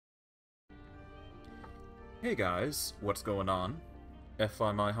Hey guys, what's going on?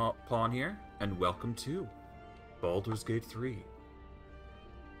 FI My Hot Pawn here, and welcome to Baldurs Gate 3.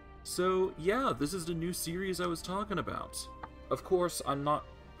 So, yeah, this is the new series I was talking about. Of course, I'm not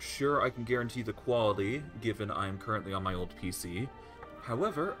sure I can guarantee the quality, given I am currently on my old PC.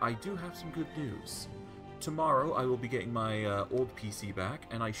 However, I do have some good news. Tomorrow, I will be getting my old PC back,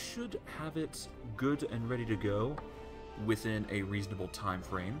 and I should have it good and ready to go within a reasonable time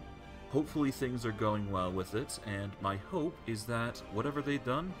frame. Hopefully things are going well with it, and my hope is that whatever they've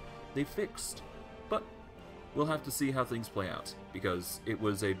done, they fixed. But we'll have to see how things play out, because it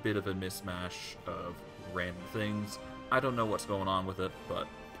was a bit of a mismatch of random things. I don't know what's going on with it, but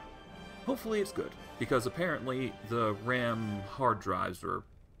hopefully it's good, because apparently the RAM hard drives were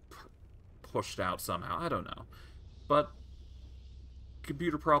pushed out somehow. I don't know. But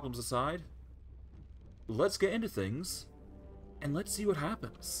computer problems aside, let's get into things, and let's see what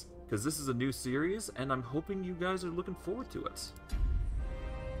happens. Because this is a new series, and I'm hoping you guys are looking forward to it.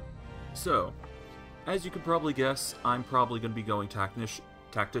 So, as you can probably guess, I'm probably going to be going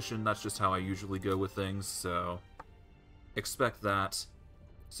Tactician. That's just how I usually go with things, so expect that.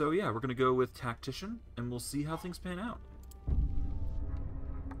 So yeah, we're going to go with Tactician, and we'll see how things pan out.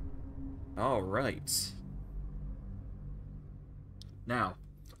 Alright. Now,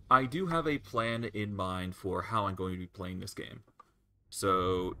 I do have a plan in mind for how I'm going to be playing this game.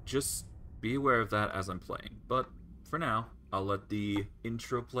 So, just be aware of that as I'm playing. But, for now, I'll let the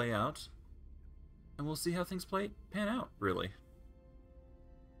intro play out, and we'll see how things pan out, really.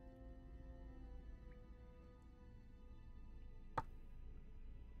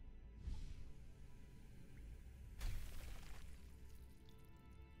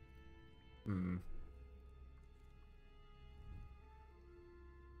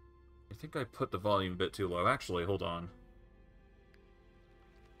 I think I put the volume a bit too low. Actually, hold on.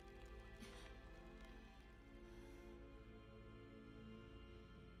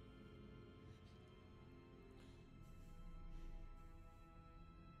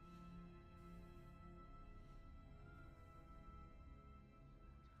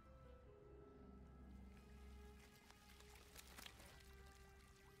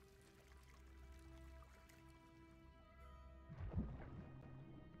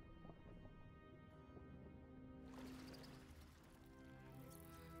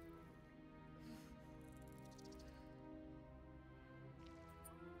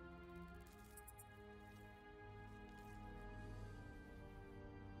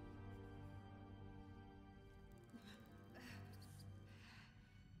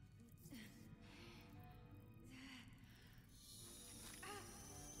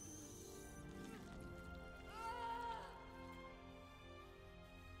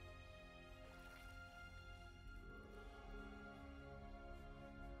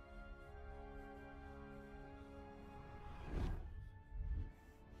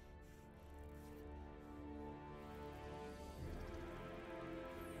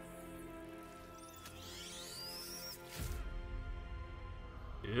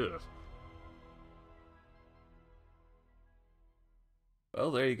 Ew.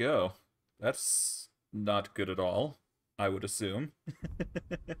 Well, there you go. That's not good at all, I would assume.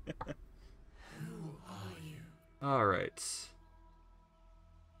 Who are you? Alright.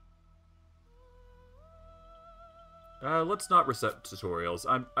 Let's not reset tutorials.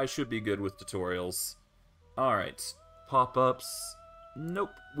 I should be good with tutorials. Alright. Pop-ups.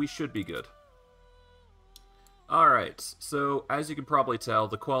 Nope, we should be good. Alright, so as you can probably tell,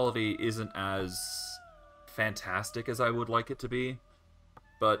 the quality isn't as fantastic as I would like it to be,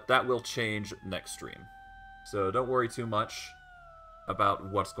 but that will change next stream. So don't worry too much about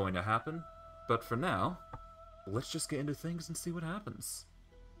what's going to happen, but for now, let's just get into things and see what happens.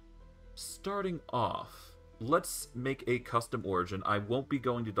 Starting off, let's make a custom origin. I won't be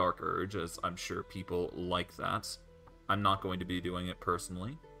going to Dark Urge, as I'm sure people like that. I'm not going to be doing it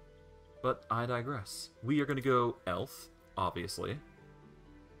personally. But I digress. We are going to go Elf, obviously.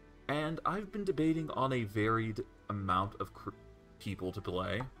 And I've been debating on a varied amount of people to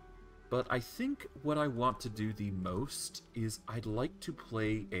play. But I think what I want to do the most is I'd like to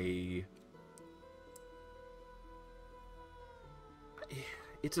play a...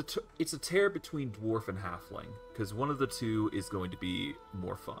 It's a tear between Dwarf and Halfling, because one of the two is going to be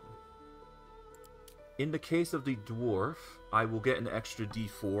more fun. In the case of the Dwarf, I will get an extra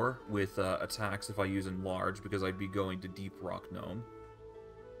d4 with attacks if I use Enlarge, because I'd be going to Deep Rock Gnome.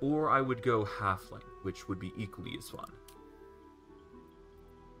 Or I would go Halfling, which would be equally as fun.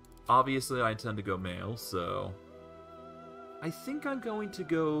 Obviously, I intend to go male, so... I think I'm going to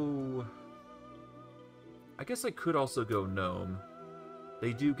go... I guess I could also go Gnome.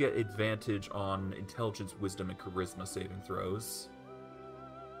 They do get advantage on intelligence, wisdom, and charisma saving throws.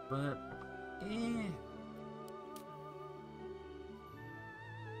 But, eh.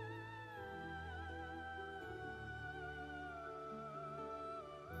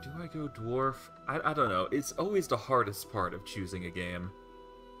 Do I go dwarf? I don't know. It's always the hardest part of choosing a game.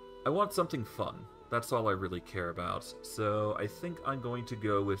 I want something fun. That's all I really care about. So I think I'm going to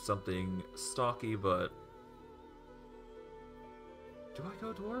go with something stocky, but... Do I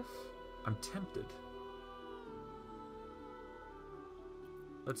go dwarf? I'm tempted.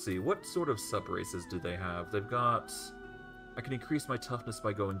 Let's see, what sort of sub-races do they have? They've got... I can increase my toughness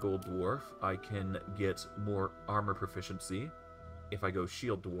by going gold dwarf. I can get more armor proficiency if I go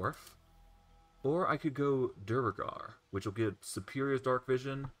shield dwarf. Or I could go Duragar, which will get superior dark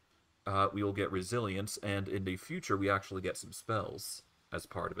vision. We will get resilience, and in the future we actually get some spells as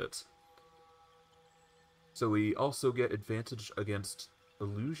part of it. So we also get advantage against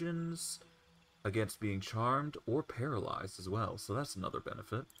illusions, against being charmed, or paralyzed as well, so that's another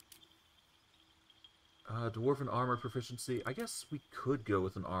benefit. Dwarven armor proficiency, I guess we could go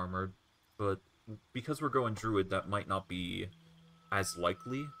with an armor, but because we're going druid, that might not be as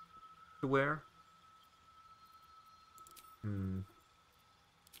likely to wear.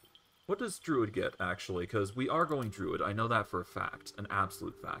 What does druid get, actually? Because we are going druid, I know that for a fact, an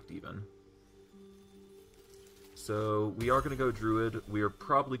absolute fact even. So, we are going to go druid. We are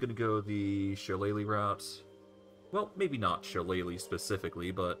probably going to go the Shillelagh route. Well, maybe not Shillelagh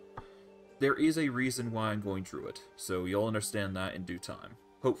specifically, but there is a reason why I'm going druid. So, you'll understand that in due time.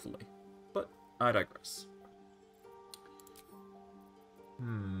 Hopefully. But, I digress.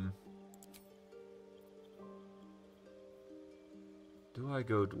 Do I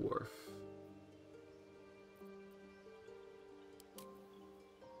go dwarf?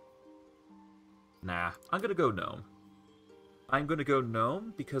 Nah, I'm gonna go gnome. I'm gonna go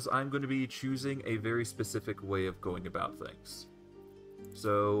gnome because I'm gonna be choosing a very specific way of going about things.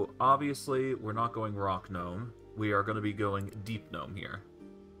 So, obviously, we're not going rock gnome. We are gonna be going deep gnome here.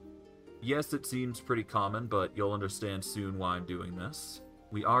 Yes, it seems pretty common, but you'll understand soon why I'm doing this.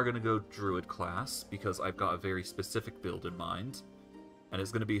 We are gonna go druid class because I've got a very specific build in mind. And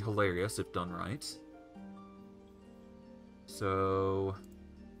it's gonna be hilarious if done right. So...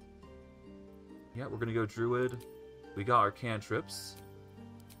 yeah, we're gonna go druid. We got our cantrips.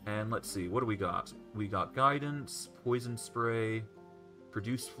 And let's see, what do we got? We got guidance, poison spray,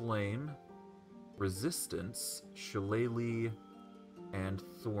 produce flame, resistance, shillelagh, and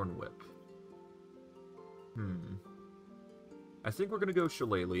thorn whip. I think we're gonna go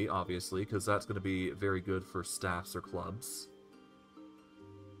shillelagh, obviously, because that's gonna be very good for staffs or clubs.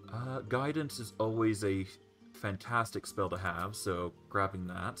 Guidance is always a fantastic spell to have, so grabbing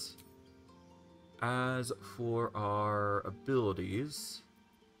that. As for our abilities,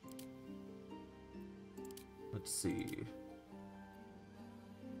 let's see.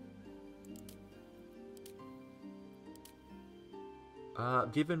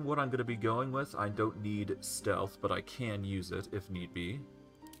 Given what I'm going to be going with, I don't need stealth, but I can use it if need be.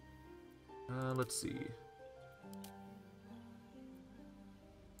 Let's see.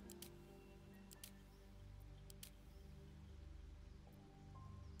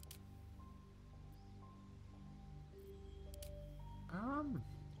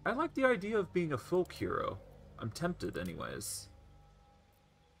 I like the idea of being a folk hero. I'm tempted, anyways.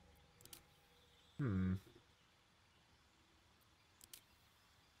 You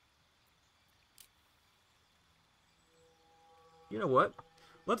know what?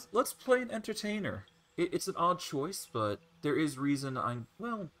 Let's play an entertainer. It's an odd choice, but there is reason I'm...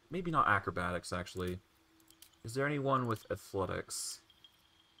 well, maybe not acrobatics, actually. Is there anyone with athletics?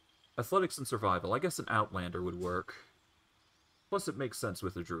 Athletics and survival. I guess an outlander would work. Plus, it makes sense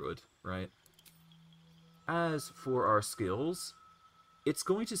with a druid, right? As for our skills, it's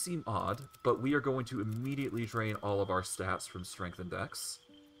going to seem odd, but we are going to immediately drain all of our stats from strength and dex.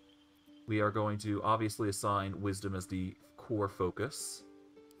 We are going to obviously assign wisdom as the core focus.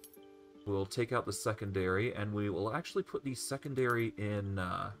 We'll take out the secondary, and we will actually put the secondary in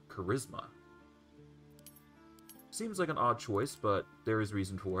charisma. Seems like an odd choice, but there is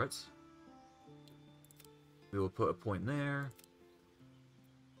reason for it. We will put a point there.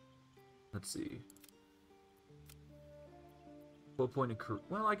 Let's see. Put a point in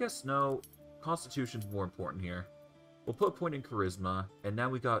well, I guess no. Constitution's more important here. We'll put a point in charisma, and now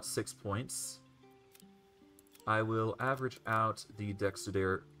we got 6 points. I will average out the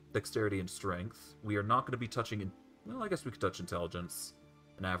dexterity and strength. We are not going to be touching... well, I guess we could touch intelligence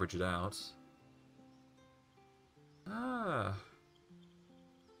and average it out.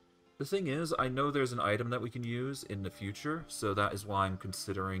 The thing is, I know there's an item that we can use in the future, so that is why I'm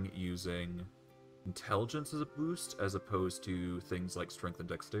considering using intelligence as a boost, as opposed to things like strength and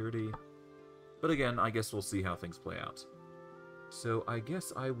dexterity. But again, I guess we'll see how things play out. So I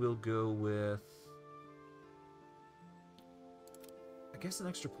guess I will go with... I guess an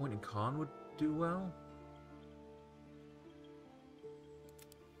extra point in con would do well.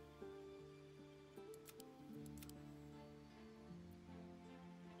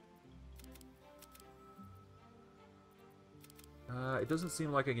 It doesn't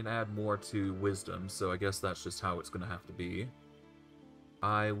seem like I can add more to wisdom, so I guess that's just how it's going to have to be.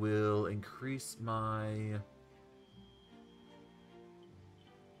 I will increase my...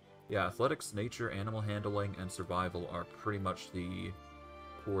 Yeah, athletics, nature, animal handling, and survival are pretty much the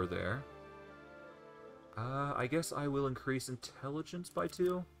core there. I guess I will increase intelligence by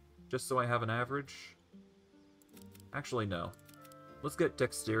 2, just so I have an average. Actually, no. Let's get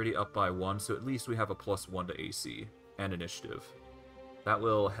dexterity up by 1, so at least we have a +1 to AC, and initiative. That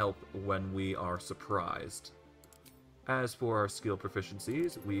will help when we are surprised. As for our skill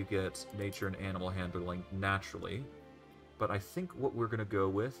proficiencies, we get nature and animal handling naturally. But I think what we're going to go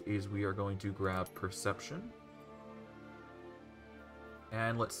with is we are going to grab perception.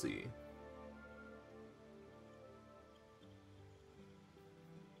 And let's see.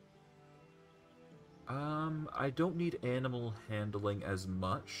 I don't need animal handling as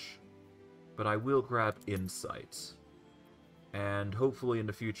much, but I will grab insight. And hopefully in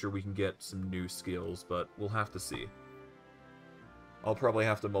the future we can get some new skills, but we'll have to see. I'll probably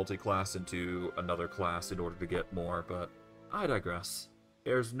have to multi-class into another class in order to get more, but I digress.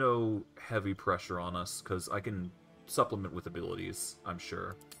 There's no heavy pressure on us, because I can supplement with abilities, I'm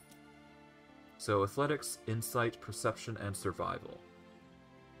sure. So athletics, insight, perception, and survival.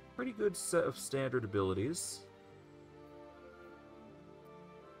 Pretty good set of standard abilities.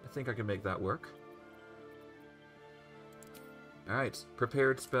 I think I can make that work. Alright,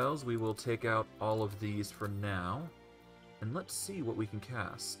 prepared spells. We will take out all of these for now. And let's see what we can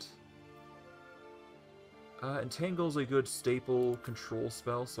cast. Entangle's a good staple control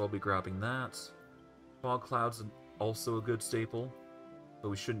spell, so I'll be grabbing that. Fog Cloud's also a good staple, but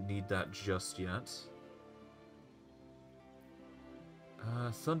we shouldn't need that just yet.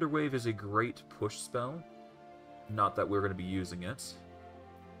 Thunderwave is a great push spell. Not that we're going to be using it.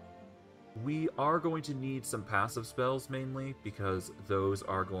 We are going to need some passive spells mainly, because those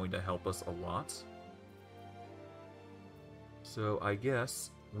are going to help us a lot. So I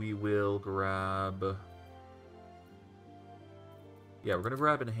guess we will grab... Yeah, we're going to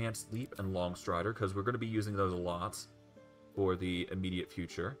grab Enhanced Leap and Long Strider, because we're going to be using those a lot for the immediate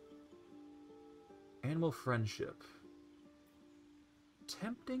future. Animal Friendship.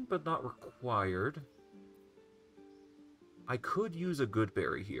 Tempting, but not required. I could use a good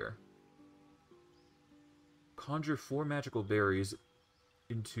berry here. Conjure 4 magical berries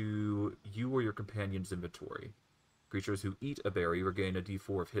into you or your companion's inventory. Creatures who eat a berry regain a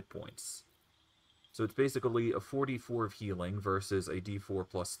d4 of hit points. So it's basically a 4d4 of healing versus a d4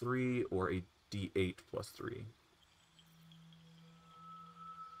 plus 3 or a d8 plus 3.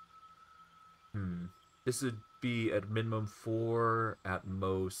 This would be at minimum 4, at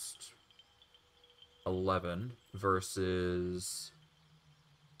most 11 versus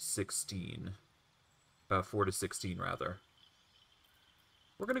 16. 4 to 16, rather.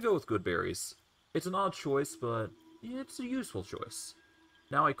 We're going to go with good berries. It's an odd choice, but it's a useful choice.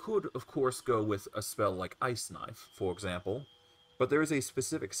 Now, I could, of course, go with a spell like Ice Knife, for example, but there is a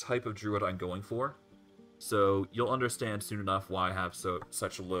specific type of druid I'm going for, so you'll understand soon enough why I have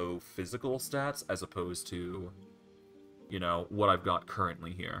such low physical stats as opposed to, you know, what I've got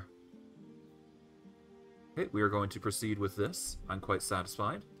currently here. Okay, we are going to proceed with this. I'm quite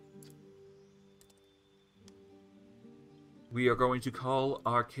satisfied. We are going to call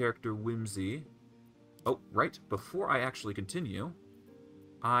our character Whimsy. Oh, right, before I actually continue,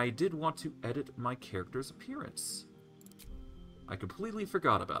 I did want to edit my character's appearance. I completely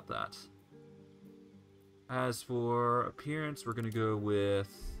forgot about that. As for appearance, we're going to go with...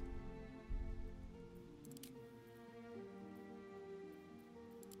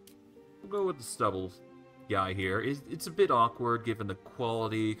 We'll go with the stubble guy here. It's a bit awkward given the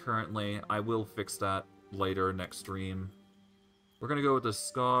quality currently. I will fix that later next stream. We're going to go with the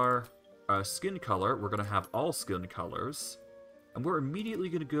scar. Skin color, we're going to have all skin colors. And we're immediately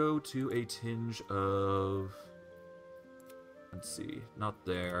going to go to a tinge of... Let's see, not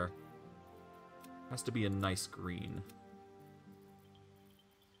there. Has to be a nice green.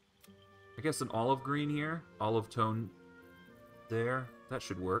 I guess an olive green here. Olive tone there. That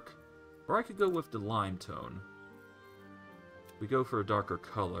should work. Or I could go with the lime tone. We go for a darker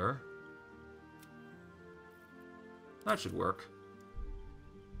color. That should work.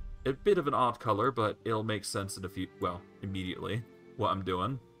 A bit of an odd color, but it'll make sense in a few... well, immediately, what I'm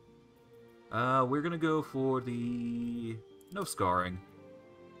doing. We're gonna go for the... no scarring.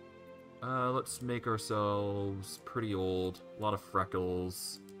 Let's make ourselves pretty old. A lot of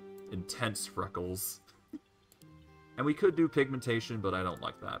freckles. Intense freckles. And we could do pigmentation, but I don't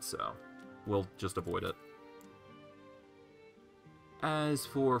like that, so we'll just avoid it. As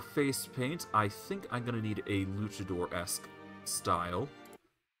for face paint, I think I'm gonna need a luchador-esque style.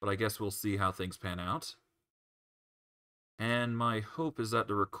 But I guess we'll see how things pan out. And my hope is that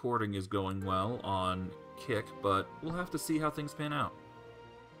the recording is going well on Kick, but we'll have to see how things pan out.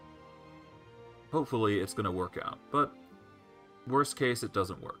 Hopefully it's going to work out, but worst case it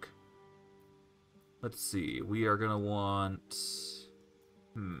doesn't work. Let's see, we are going to want...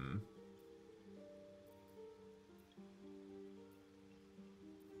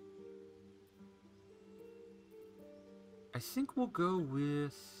 I think we'll go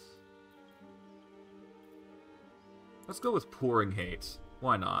with... let's go with Pouring Hate.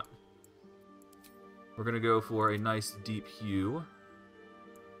 Why not? We're gonna go for a nice deep hue.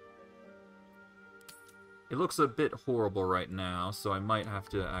 It looks a bit horrible right now, so I might have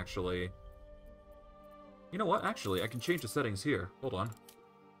to actually... you know what? Actually, I can change the settings here. Hold on.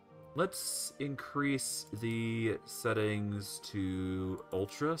 Let's increase the settings to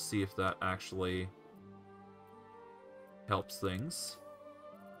Ultra, see if that actually... helps things.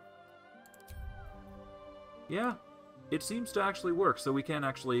 Yeah, it seems to actually work, so we can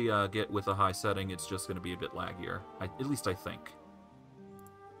actually get with a high setting. It's just going to be a bit laggier, at least I think.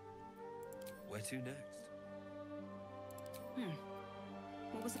 Where to next?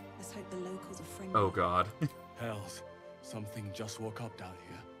 What was it? Let's hope the locals are friendly. Oh god. Hells, something just woke up down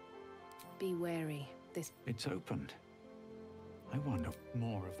here. Be wary. This... It's opened. I wonder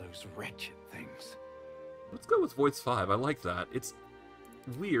more of those wretched things. Let's go with Voice 5, I like that. It's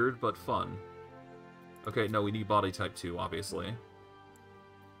weird, but fun. Okay, no, we need body type 2, obviously.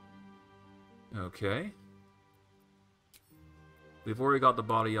 Okay. We've already got the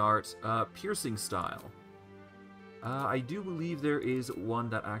body art. Piercing style. I do believe there is one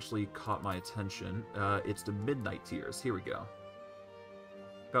that actually caught my attention. It's the Midnight Tears. Here we go.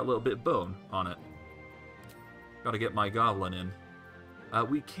 Got a little bit of bone on it. Gotta get my goblin in.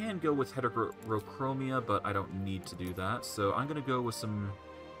 We can go with heterochromia, but I don't need to do that. So I'm gonna go with some...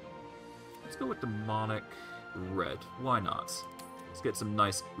 let's go with demonic red. Why not? Let's get some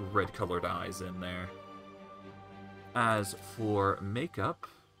nice red-colored eyes in there. As for makeup,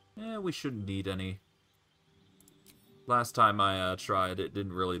 we shouldn't need any. Last time I tried, it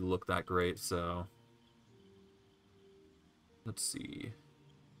didn't really look that great, so... let's see.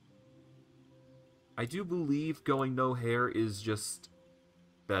 I do believe going no hair is just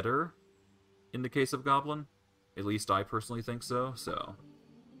better in the case of Goblin. At least I personally think so, so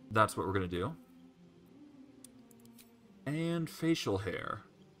that's what we're going to do. And facial hair.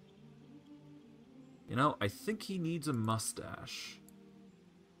 You know, I think he needs a mustache.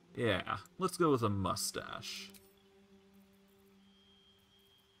 Yeah, let's go with a mustache.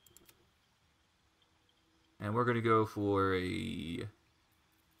 And we're going to go for a...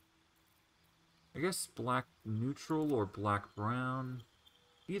 I guess black neutral or black brown.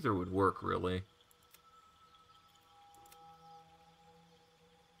 Either would work, really.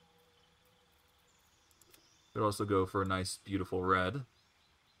 Could also go for a nice, beautiful red.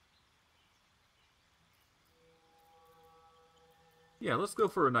 Yeah, let's go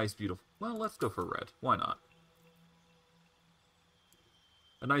for a nice, beautiful... well, let's go for red. Why not?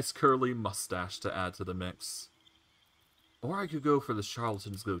 A nice curly mustache to add to the mix. Or I could go for the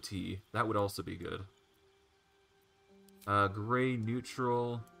charlatan's goatee. That would also be good. Gray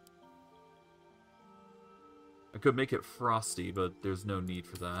neutral. I could make it frosty, but there's no need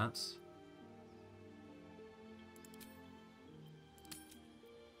for that.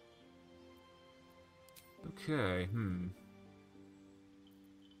 Okay,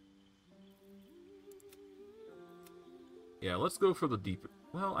 yeah, let's go for the deep...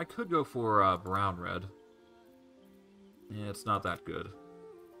 well, I could go for brown red. Yeah, it's not that good.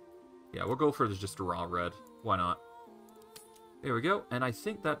 Yeah, we'll go for just a raw red. Why not? There we go, and I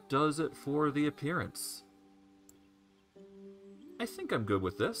think that does it for the appearance. I think I'm good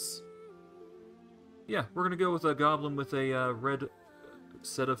with this. Yeah, we're gonna go with a goblin with a red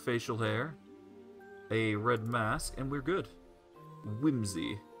set of facial hair, a red mask, and we're good.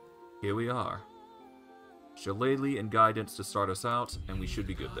 Whimsy. Here we are. Shillelagh and Guidance to start us out, and we should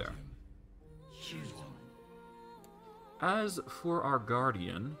be good there. As for our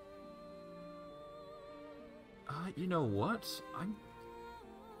Guardian... you know what?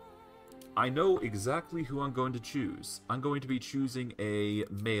 I know exactly who I'm going to choose. I'm going to be choosing a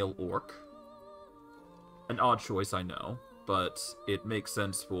male orc. An odd choice, I know, but it makes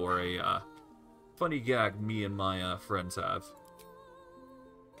sense for a funny gag me and my friends have.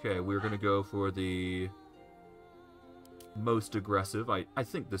 Okay, we're going to go for the most aggressive. I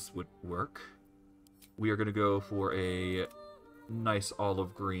think this would work. We are going to go for a nice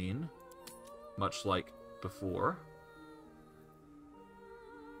olive green, much like before.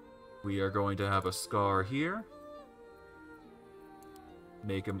 We are going to have a scar here.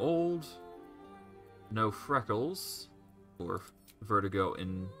 Make him old. No freckles or vertigo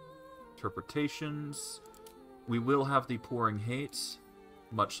interpretations. We will have the pouring hate,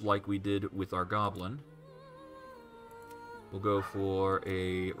 much like we did with our goblin. We'll go for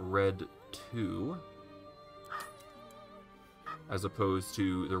a red 2, as opposed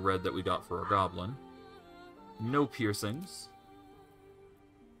to the red that we got for our goblin. No piercings.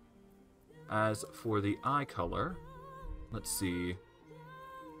 As for the eye color, let's see.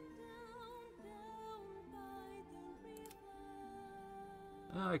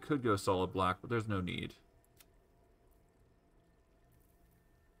 I could go solid black, but there's no need.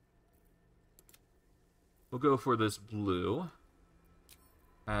 We'll go for this blue.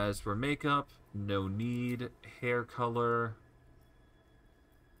 As for makeup, no need. Hair color.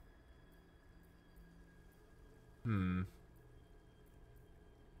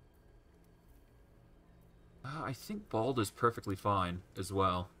 I think bald is perfectly fine as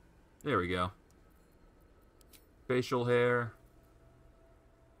well. There we go. Facial hair.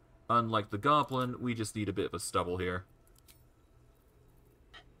 Unlike the goblin, we just need a bit of a stubble here.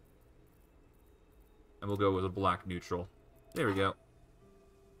 And we'll go with a black neutral. There we go.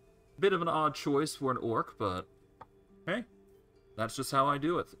 Bit of an odd choice for an orc, but hey, that's just how I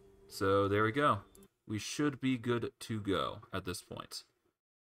do it. So there we go. We should be good to go at this point.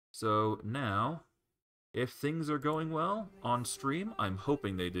 So now, if things are going well on stream, I'm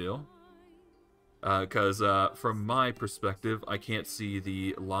hoping they do. Because from my perspective, I can't see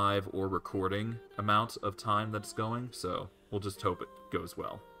the live or recording amount of time that's going, so we'll just hope it goes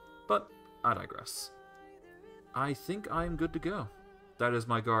well. But I digress. I think I'm good to go. That is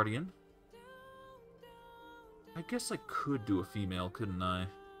my guardian. I guess I could do a female, couldn't I?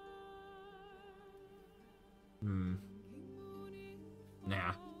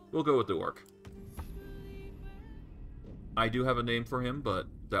 Nah, we'll go with the orc. I do have a name for him, but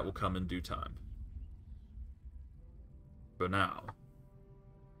that will come in due time. For now,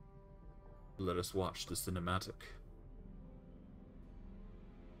 let us watch the cinematic.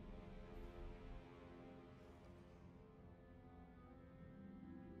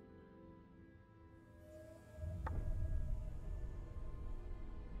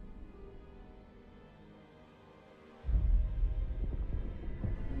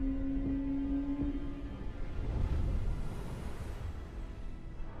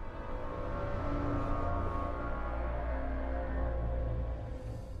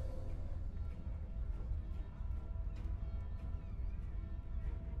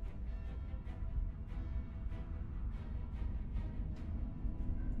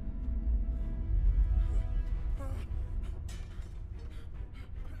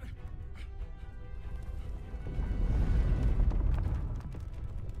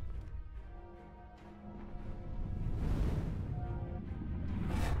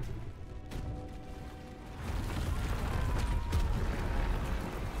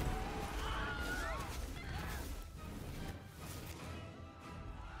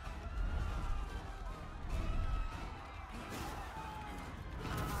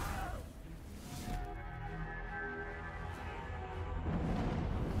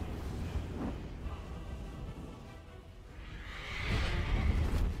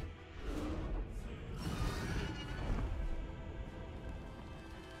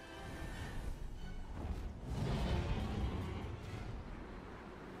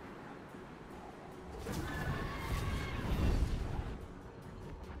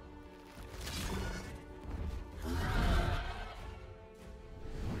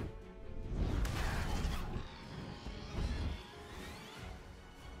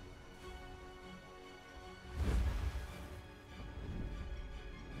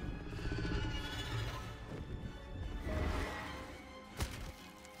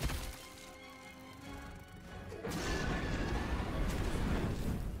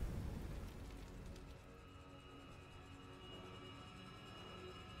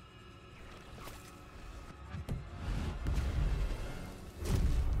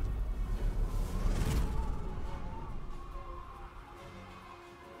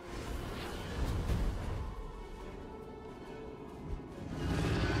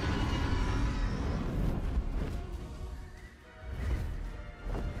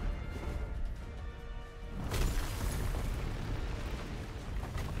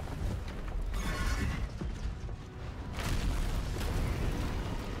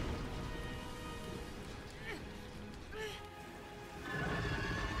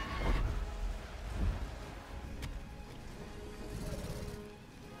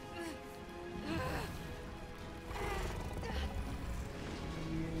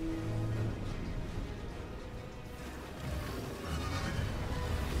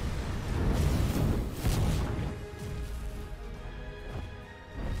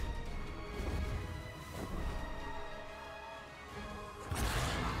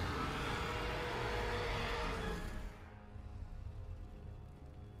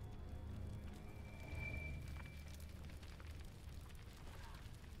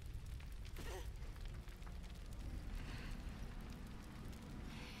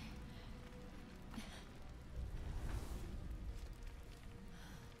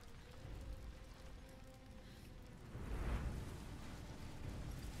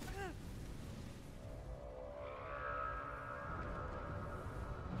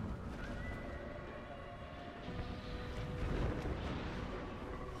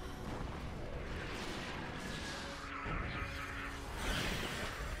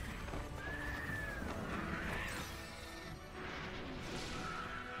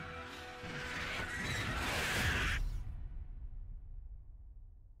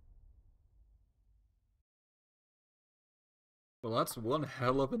 Well, that's one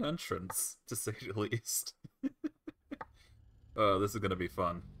hell of an entrance, to say the least. Oh, this is gonna be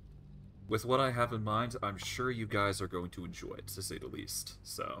fun. With what I have in mind, I'm sure you guys are going to enjoy it, to say the least.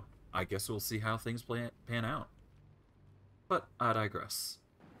 So, I guess we'll see how things pan out. But, I digress.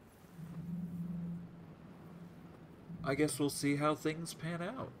 I guess we'll see how things pan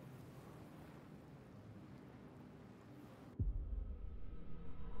out.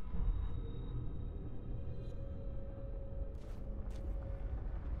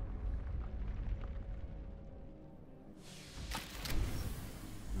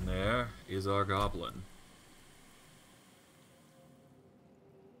 And there is our goblin.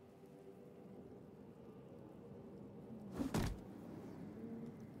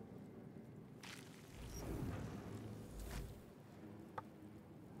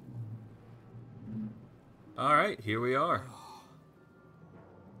 Alright, here we are.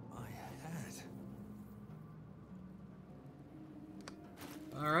 My head.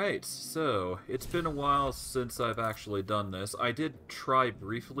 Alright, so, it's been a while since I've actually done this. I did try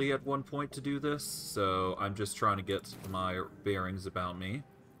briefly at one point to do this, so I'm just trying to get my bearings about me.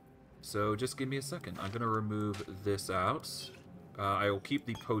 So, just give me a second. I'm going to remove this out. I will keep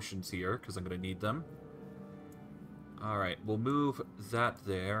the potions here, because I'm going to need them. Alright, we'll move that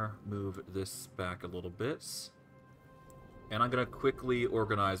there, move this back a little bit. And I'm going to quickly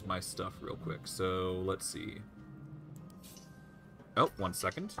organize my stuff real quick. So, let's see. Oh, 1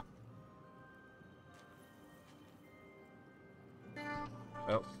 second.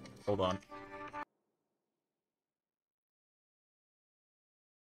 Oh, hold on.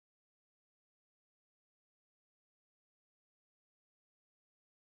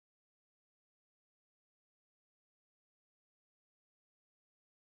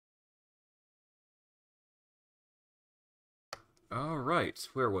 Alright,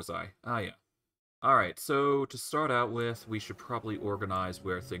 where was I? Ah, yeah. Alright, so to start out with, we should probably organize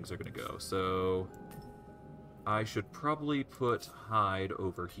where things are going to go. So, I should probably put hide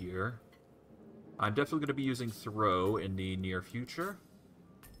over here. I'm definitely going to be using throw in the near future.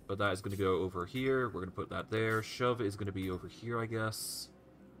 But that is going to go over here. We're going to put that there. Shove is going to be over here, I guess.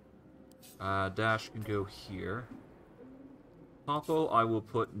 Dash can go here. Poppo I will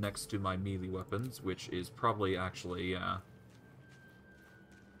put next to my melee weapons, which is probably actually,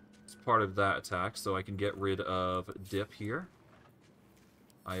 it's part of that attack, so I can get rid of dip here.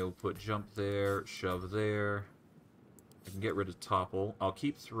 I will put jump there, shove there. I can get rid of topple. I'll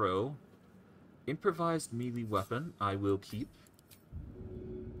keep throw. Improvised melee weapon I will keep,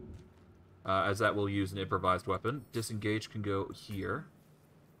 as that will use an improvised weapon. Disengage can go here.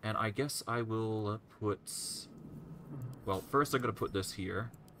 And I guess I will put... Well, first I'm going to put this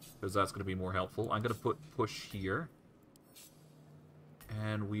here, because that's going to be more helpful. I'm going to put push here.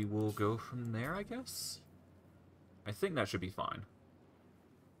 And we will go from there, I guess? I think that should be fine.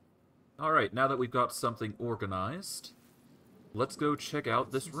 Alright, now that we've got something organized, let's go check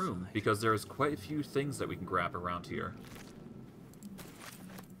out this room, because there's quite a few things that we can grab around here.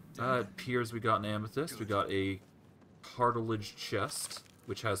 It appears we got an amethyst, we got a cartilage chest,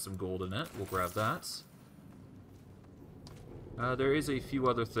 which has some gold in it. We'll grab that. There is a few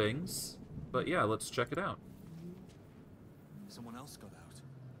other things, but yeah, let's check it out. Someone else got out.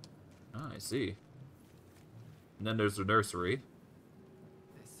 Ah, I see. And then there's the nursery.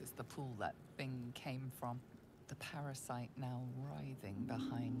 This is the pool that thing came from. The parasite now writhing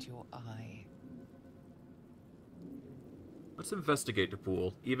behind your eye. Let's investigate the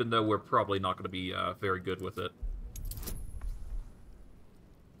pool, even though we're probably not going to be very good with it.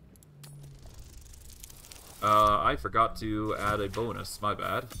 I forgot to add a bonus, my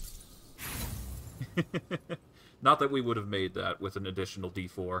bad. Not that we would have made that with an additional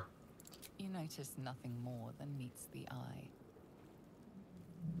D4. You notice nothing more than meets the eye.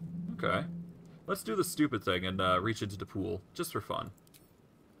 Okay. Let's do the stupid thing and reach into the pool, just for fun.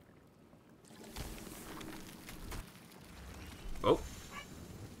 Oh.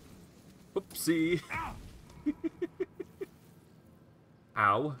 Oopsie.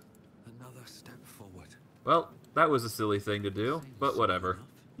 Ow. Another step forward. Well, that was a silly thing to do, but whatever.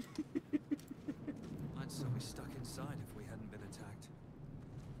 I'd still be stuck inside if we hadn't been attacked.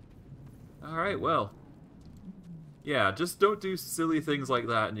 Alright, well. Yeah, just don't do silly things like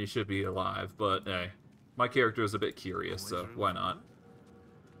that and you should be alive, but hey. My character is a bit curious, so why not?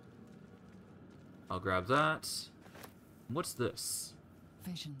 I'll grab that. What's this?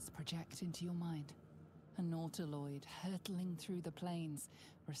 Visions project into your mind. A nautiloid hurtling through the plains,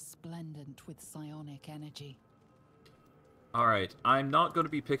 resplendent with psionic energy. Alright, I'm not going to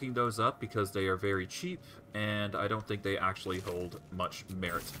be picking those up because they are very cheap, and I don't think they actually hold much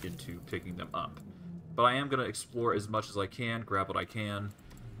merit into picking them up. but I am going to explore as much as I can, grab what I can,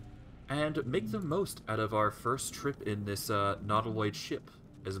 and make the most out of our first trip in this nautiloid ship,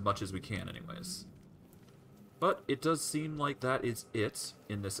 as much as we can anyways. But it does seem like that is it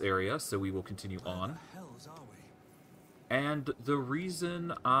in this area, so we will continue on. And the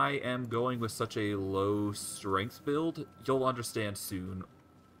reason I am going with such a low strength build, you'll understand soon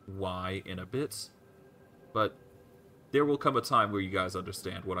why in a bit. But there will come a time where you guys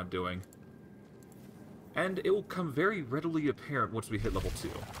understand what I'm doing. And it will come very readily apparent once we hit level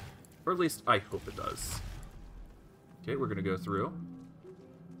 2. Or at least, I hope it does. Okay, we're gonna go through.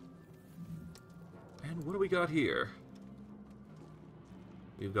 And what do we got here?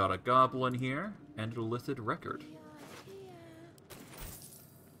 We've got a goblin here, and a Illithid record.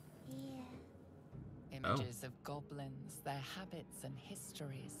 Images of goblins, their habits and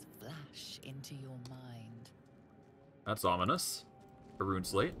histories flash into your mind. That's ominous. A rune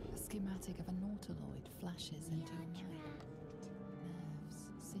slate. A schematic of a nautiloid flashes into your mind. Nerves,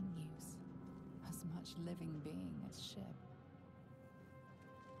 sinews, as much living being as ship.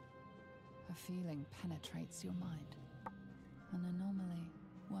 A feeling penetrates your mind. An anomaly,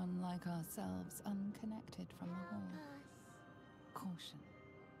 one like ourselves, unconnected from the whole. Caution.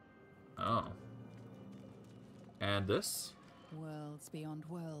 Oh. And this? Worlds beyond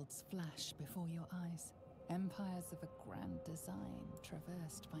worlds flash before your eyes. Empires of a grand design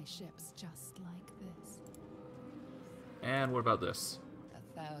traversed by ships just like this. And what about this?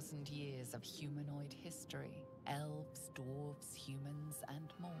 1,000 years of humanoid history. Elves, dwarves, humans,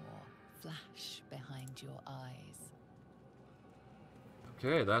 and more flash behind your eyes.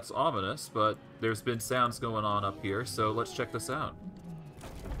 Okay, that's ominous, but there's been sounds going on up here, so let's check this out.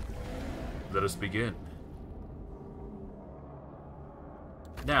 Let us begin.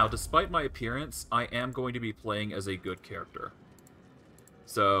 Now, despite my appearance, I am going to be playing as a good character.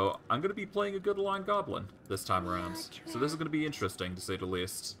 So, I'm going to be playing a good line goblin this time around. So this is going to be interesting, to say the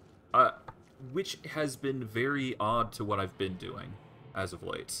least. Which has been very odd to what I've been doing, as of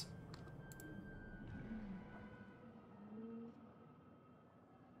late.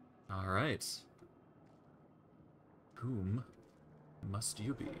 Alright. Whom must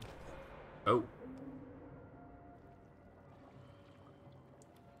you be? Oh.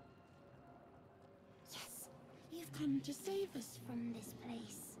 You've come to save us from this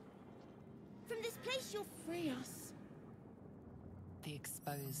place. From this place you'll free us. The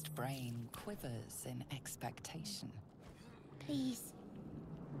exposed brain quivers in expectation. Please.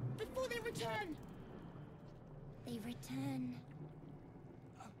 Before they return. They return.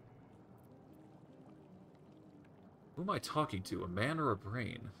 Who am I talking to, a man or a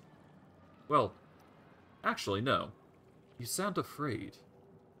brain? Well, actually, no. You sound afraid.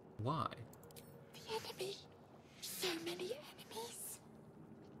 Why? The enemy. So many enemies.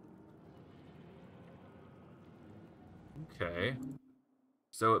 Okay.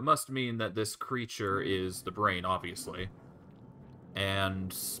 So it must mean that this creature is the brain, obviously.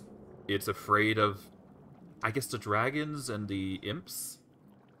 And it's afraid of, I guess, the dragons and the imps?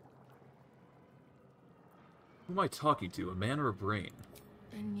 Who am I talking to, a man or a brain?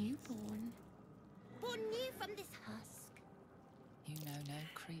 A newborn. Born new from this husk. You know no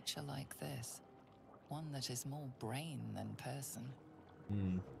creature like this. One that is more brain than person.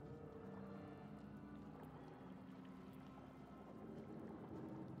 Hmm.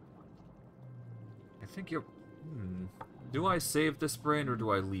 I think you're... Do I save this brain or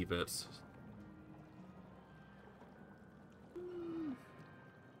do I leave it?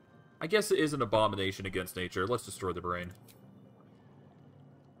 I guess it is an abomination against nature. Let's destroy the brain.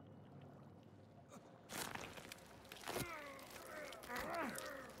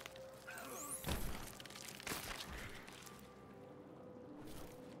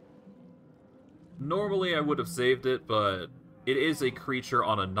 Normally I would have saved it, but it is a creature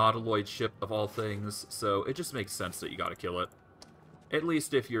on a nautiloid ship of all things, so it just makes sense that you gotta kill it. At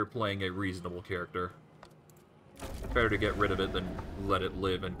least if you're playing a reasonable character. Better to get rid of it than let it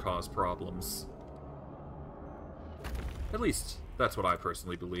live and cause problems. At least, that's what I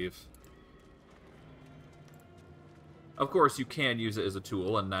personally believe. Of course, you can use it as a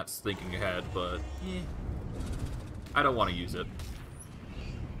tool, and that's thinking ahead, but I don't want to use it.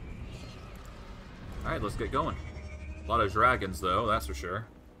 Alright, let's get going. A lot of dragons, though, that's for sure.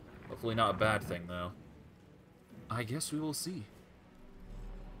 Hopefully not a bad thing, though. I guess we will see.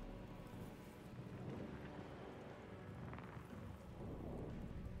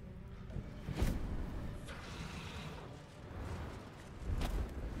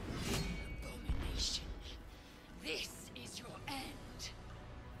 Abomination. This is your end.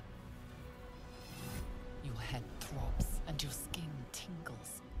 Your head throbs and your skin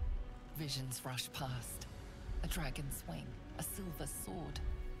tingles. Visions rush past. A dragon's wing, a silver sword,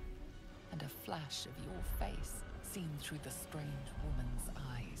 and a flash of your face seen through the strange woman's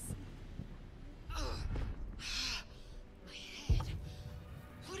eyes. My head.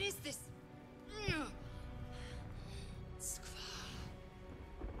 What is this? Skvar.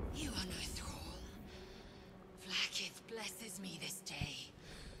 You are no thrall. Vlaakith blesses me this day.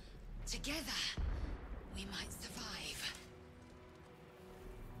 Together, we might survive.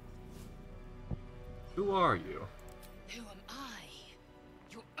 Who are you? Who am I?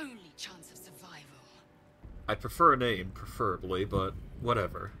 Your only chance of survival. I prefer a name, preferably, but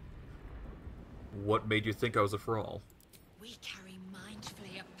whatever. What made you think I was a thrall? We carry mind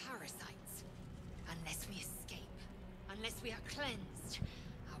flayer parasites. Unless we escape, unless we are cleansed,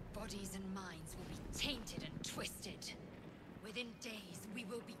 our bodies and minds will be tainted and twisted. Within days, we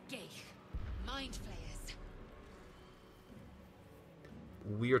will be Geich, mind flayers.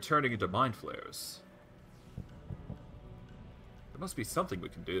 We are turning into mind flayers. There must be something we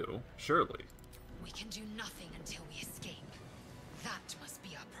can do, surely. We can do nothing until we escape. That must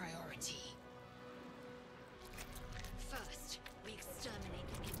be our priority. First, we exterminate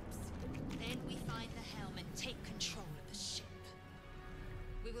the imps. Then we find the helm and take control of the ship.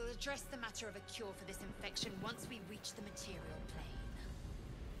 We will address the matter of a cure for this infection once we reach the material plane.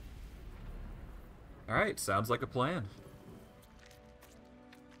 Alright, sounds like a plan.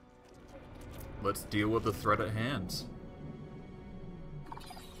 Let's deal with the threat at hand.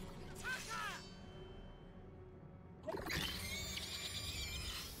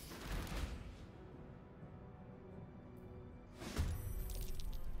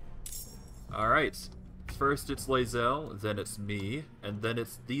 Alright, first it's Lae'zel, then it's me, and then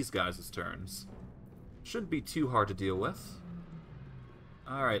it's these guys' turns. Shouldn't be too hard to deal with.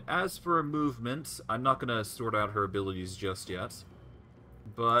 Alright, as for her movement, I'm not going to sort out her abilities just yet.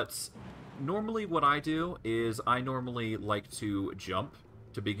 But normally what I do is I normally like to jump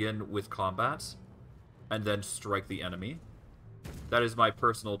to begin with combat, and then strike the enemy. That is my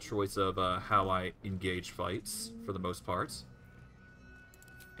personal choice of how I engage fights, for the most part.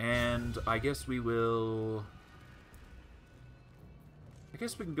 And I guess we will... I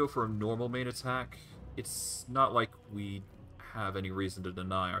guess we can go for a normal main attack. It's not like we have any reason to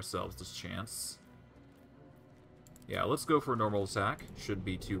deny ourselves this chance. Yeah, let's go for a normal attack. Shouldn't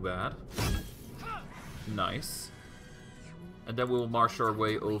be too bad. Nice. And then we'll march our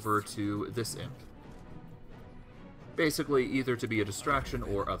way over to this imp. Basically, either to be a distraction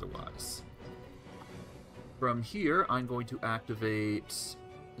or otherwise. From here, I'm going to activate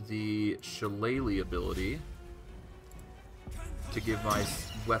the Shillelagh ability to give my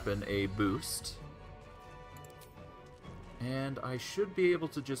weapon a boost. And I should be able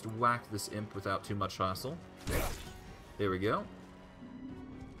to just whack this imp without too much hassle. There we go.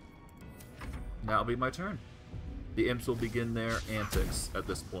 Now it'll be my turn. The imps will begin their antics at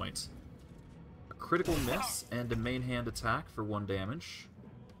this point. A critical miss and a main hand attack for 1 damage.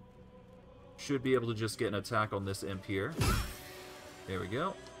 Should be able to just get an attack on this imp here. There we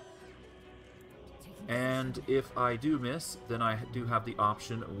go. And if I do miss, then I do have the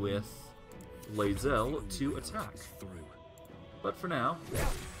option with Lae'zel to attack. But for now,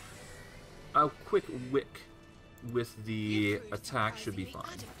 a quick wick with the attack should be fine.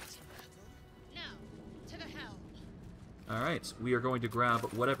 Now, to the helm. Alright, we are going to grab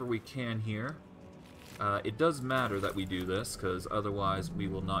whatever we can here. It does matter that we do this, because otherwise we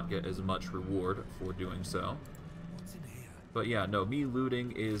will not get as much reward for doing so. But yeah, no, me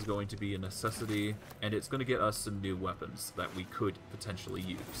looting is going to be a necessity, and it's going to get us some new weapons that we could potentially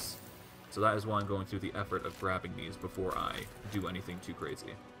use. So that is why I'm going through the effort of grabbing these before I do anything too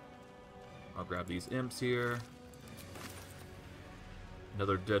crazy. I'll grab these imps here.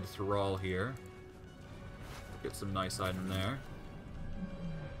 Another dead thrall here. Get some nice item there.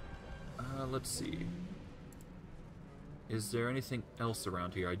 Let's see. Is there anything else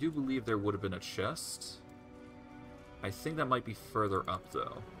around here? I do believe there would have been a chest. I think that might be further up,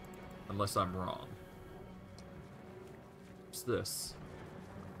 though. Unless I'm wrong. What's this?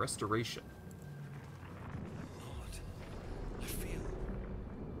 Restoration. Lord, I feel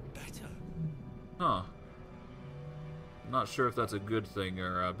better. Huh. I'm not sure if that's a good thing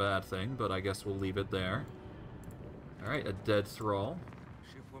or a bad thing, but I guess we'll leave it there. Alright, a dead thrall.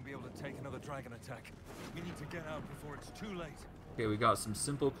 Ship won't be able to take another dragon attack. We need to get out before it's too late. Okay, we got some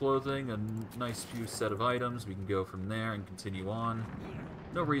simple clothing, a nice few set of items. We can go from there and continue on.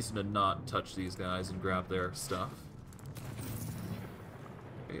 No reason to not touch these guys and grab their stuff.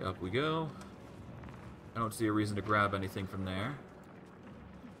 Okay, up we go. I don't see a reason to grab anything from there.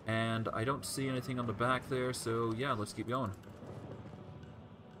 And I don't see anything on the back there, so yeah, let's keep going.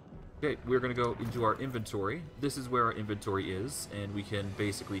 Okay, we're going to go into our inventory. This is where our inventory is, and we can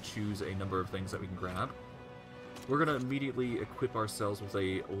basically choose a number of things that we can grab. We're going to immediately equip ourselves with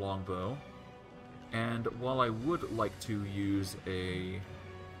a longbow. And while I would like to use a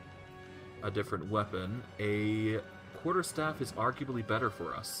different weapon, a quarterstaff is arguably better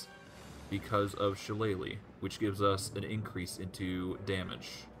for us because of Shillelagh, which gives us an increase into damage,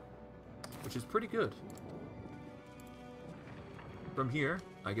 which is pretty good. From here,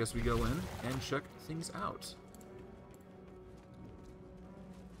 I guess we go in and check things out.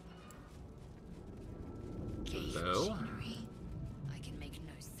 Hello. I can make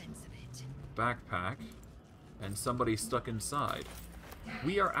no sense of it. Backpack, and somebody stuck inside.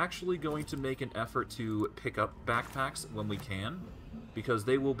 We are actually going to make an effort to pick up backpacks when we can, because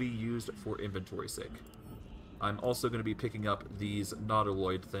they will be used for inventory sake. I'm also going to be picking up these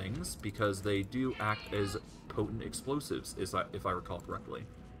nautiloid things, because they do act as potent explosives, if I recall correctly.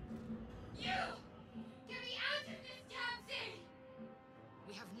 You! Get me out of this damn thing!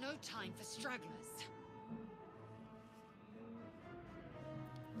 We have no time for stragglers.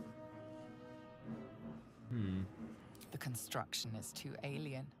 The construction is too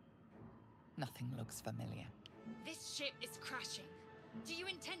alien. Nothing looks familiar. This ship is crashing. Do you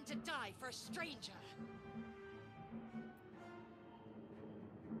intend to die for a stranger?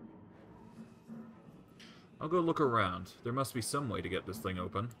 I'll go look around. There must be some way to get this thing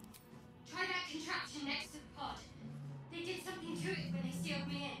open. Try that contraption next to the pod. They did something to it when they sealed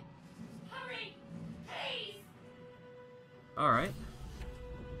me in. Hurry! Please! Alright.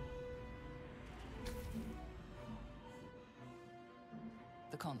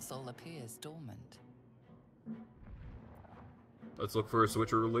 The console appears dormant. Let's look for a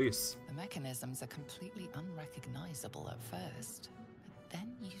switch or release. The mechanisms are completely unrecognizable at first, but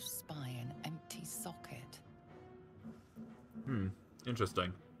then you spy an empty socket.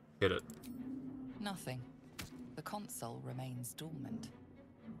 Interesting. Hit it. Nothing. The console remains dormant.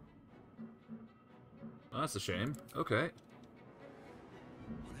 Oh, that's a shame. Okay.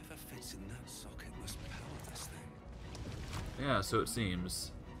 Whatever fits in that socket must power this thing. Yeah, so it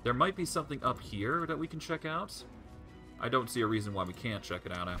seems. There might be something up here that we can check out. I don't see a reason why we can't check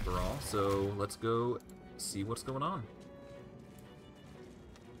it out after all, so let's go see what's going on.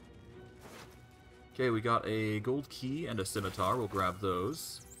 Okay, we got a gold key and a scimitar. We'll grab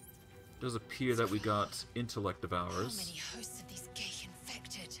those. It does appear that we got intellect devours. How many hosts of these gay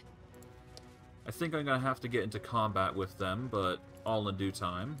infected? I think I'm gonna have to get into combat with them, but all in due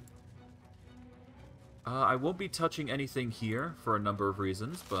time. I won't be touching anything here for a number of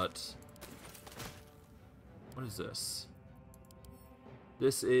reasons, but... What is this?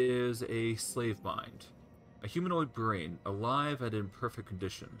 This is a slave mind. A humanoid brain, alive and in perfect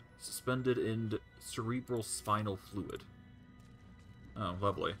condition, suspended in cerebral spinal fluid. Oh,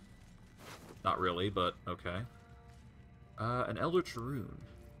 lovely. Not really, but okay. An Eldritch Rune.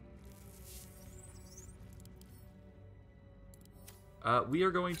 We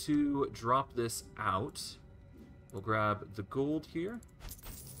are going to drop this out. We'll grab the gold here.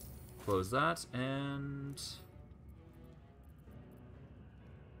 Close that, and...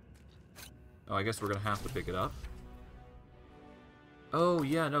 Oh, I guess we're going to have to pick it up. Oh,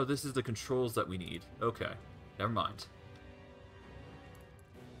 yeah, no, this is the controls that we need. Okay, never mind.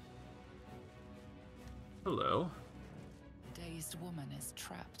 Hello. A dazed woman is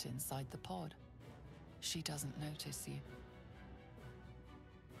trapped inside the pod. She doesn't notice you.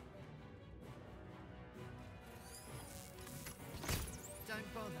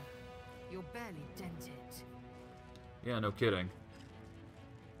 Don't bother. You're barely dented. Yeah, no kidding.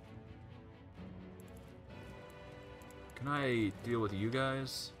 Can I deal with you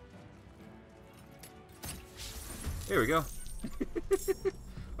guys? There we go.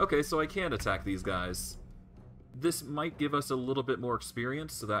 Okay, so I can attack these guys. This might give us a little bit more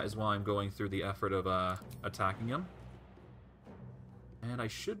experience, so that is why I'm going through the effort of attacking them. And I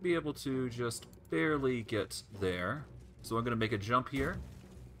should be able to just barely get there. So I'm going to make a jump here.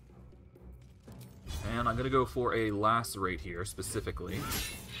 And I'm going to go for a lacerate here, specifically.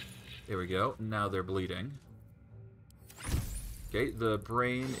 There we go. Now they're bleeding. Okay, the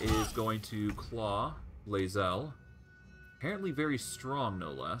brain is going to claw Lae'zel. Apparently very strong,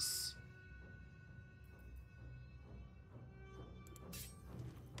 no less.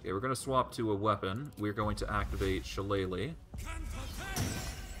 Okay, we're going to swap to a weapon. We're going to activate Shillelagh.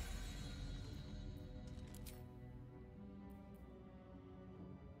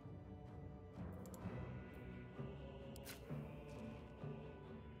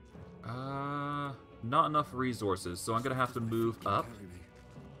 Not enough resources, so I'm going to have to move up.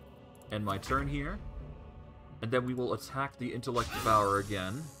 And my turn here. And then we will attack the Intellect Devourer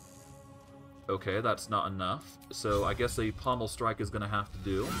again. Okay, that's not enough. So I guess a pommel strike is going to have to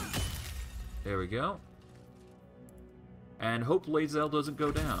do. There we go. And hope Lae'zel doesn't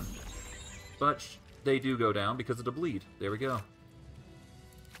go down. But they do go down because of the bleed. There we go.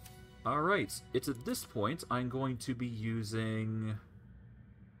 Alright, it's at this point I'm going to be using...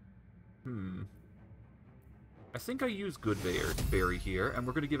 I think I use Goodberry here, and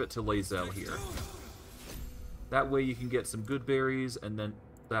we're going to give it to Lae'zel here. That way you can get some good berries, and then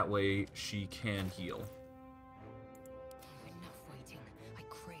that way she can heal. Enough waiting. I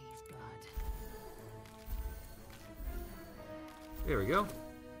crave blood. There we go.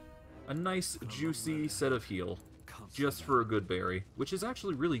 A nice, juicy set of heal. Just for a good berry, which is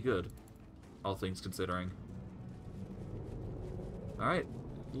actually really good, all things considering. Alright,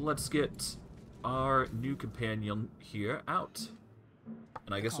 let's get our new companion here out.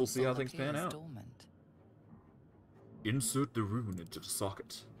 And I guess we'll see how things pan out. Dormant. Insert the rune into the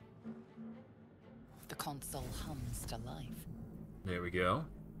socket. The console hums to life. There we go.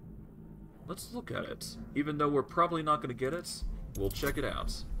 Let's look at it. Even though we're probably not going to get it, we'll check it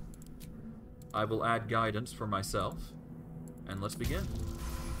out. I will add guidance for myself. And let's begin.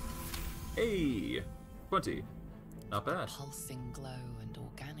 Hey! 20. Not bad. The pulsing glow and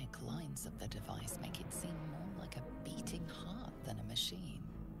organic lines of the device make it seem more like a beating heart than a machine.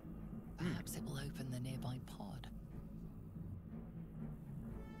 Perhaps it will open the nearby pod.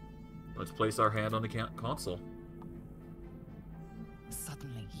 Let's place our hand on the console.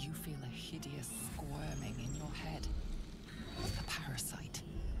 Suddenly, you feel a hideous squirming in your head. The parasite.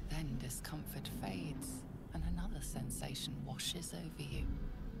 Then discomfort fades, and another sensation washes over you.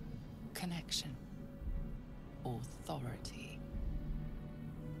 Connection. Authority.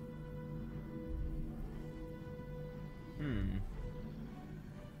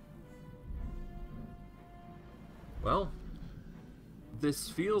 Well, this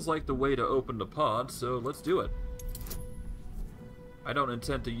feels like the way to open the pod, so let's do it. I don't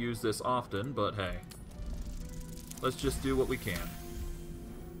intend to use this often, but hey. Let's just do what we can.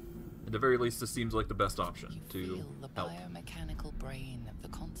 At the very least, this seems like the best option to feel the help. biomechanical brain of the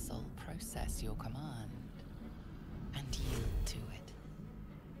console process your command and yield to it.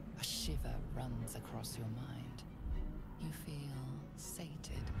 A shiver runs across your mind. You feel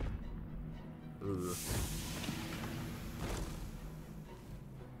sated. Ugh.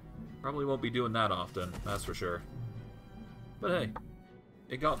 Probably won't be doing that often, that's for sure. But hey,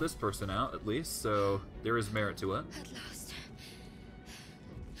 it got this person out at least, so there is merit to it. At last.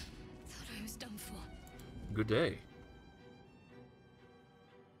 Thought I was done for. Good day.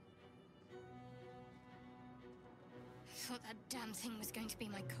 I thought that damn thing was going to be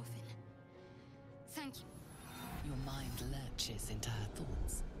my coffin. Thank you. Your mind lurches into her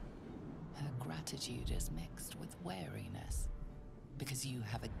thoughts. Her gratitude is mixed with wariness, because you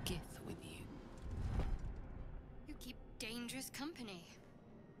have a gift with you. You keep dangerous company.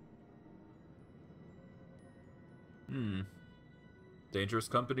 Dangerous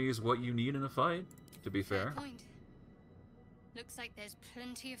company is what you need in a fight, to be fair. Point. Looks like there's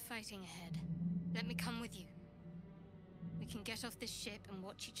plenty of fighting ahead. Let me come with you. We can get off this ship and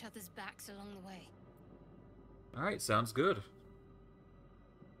watch each other's backs along the way. Alright, sounds good.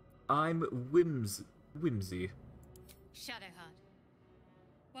 I'm Whimsy. Shadowheart.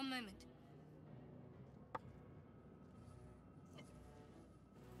 One moment.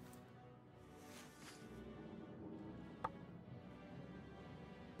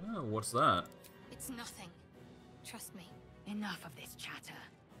 Oh, what's that? It's nothing. Trust me. Enough of this chatter.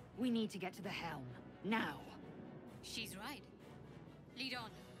 We need to get to the helm. Now. She's right. Lead on.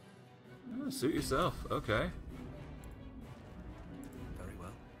 Oh, suit yourself. Okay. Very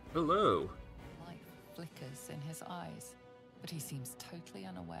well. Hello. Life flickers in his eyes, but he seems totally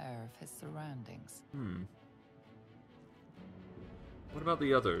unaware of his surroundings. What about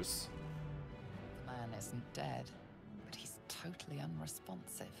the others? The man isn't dead, but he's totally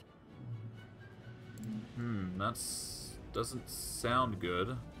unresponsive. That's... doesn't sound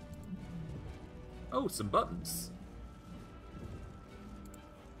good. Oh, some buttons.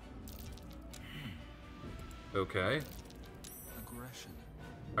 Okay. Aggression.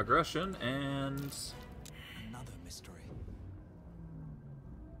 Aggression and... Another mystery.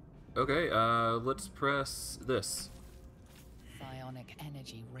 Okay, let's press this. Psionic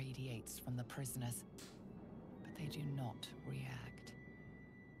energy radiates from the prisoners, but they do not react.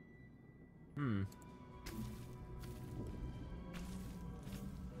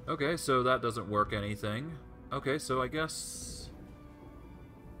 Okay, so that doesn't work anything. Okay, so I guess...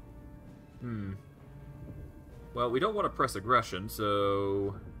 Well, we don't want to press aggression,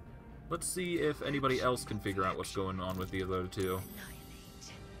 so... Let's see if anybody else can figure out what's going on with the other two.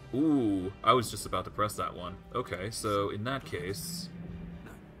 Annihilate. Ooh, I was just about to press that one. Okay, so in that case...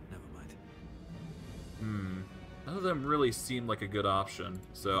 No, never mind. None of them really seem like a good option,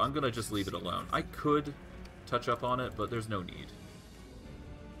 so I'm gonna just leave it alone. I could touch up on it, but there's no need.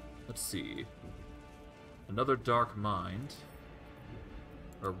 Let's see. Another Dark Mind.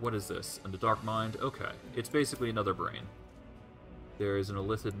 Or what is this? And the Dark Mind? Okay. It's basically another brain. There is an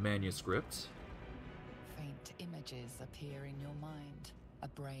Illithid manuscript. Faint images appear in your mind. A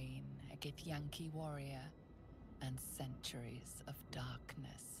brain, a Githyanki warrior, and centuries of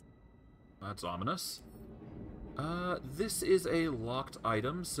darkness. That's ominous. This is a locked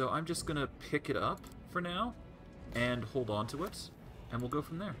item, so I'm just gonna pick it up for now and hold on to it, and we'll go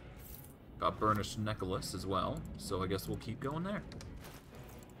from there. Got burnished necklace as well, so I guess we'll keep going there.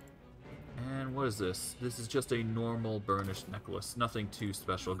 And what is this? This is just a normal burnished necklace. Nothing too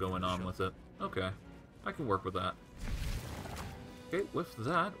special going on with it. Okay, I can work with that. Okay, with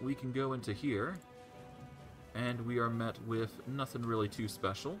that, we can go into here, and we are met with nothing really too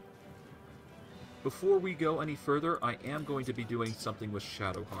special. Before we go any further, I am going to be doing something with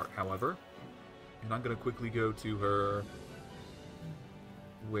Shadowheart, however. And I'm going to quickly go to her...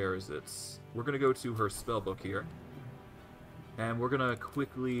 Where is it? We're going to go to her spellbook here. And we're going to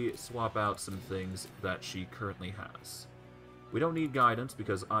quickly swap out some things that she currently has. We don't need guidance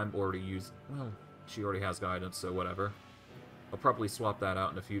because I'm already using... Well, she already has guidance, so whatever. I'll probably swap that out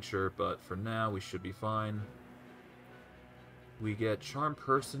in the future, but for now we should be fine. We get Charm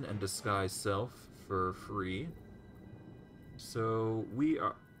Person and Disguise Self for free. So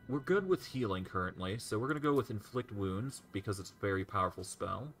we're good with healing currently, so we're going to go with Inflict Wounds because it's a very powerful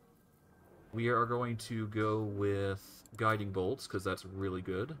spell. We are going to go with Guiding Bolts because that's really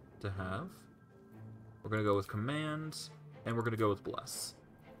good to have. We're going to go with Command, and we're going to go with Bless.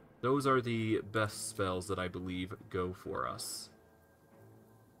 Those are the best spells that I believe go for us.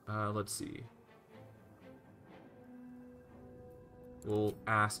 Let's see. We'll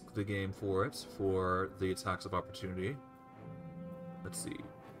ask the game for it, for the attacks of opportunity. Let's see.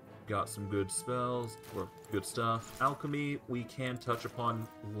 Got some good spells, or good stuff. Alchemy, we can touch upon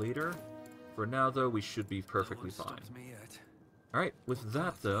later. For now, though, we should be perfectly fine. Alright, with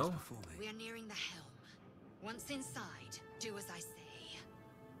that, though... We are nearing the helm. Once inside, do as I say.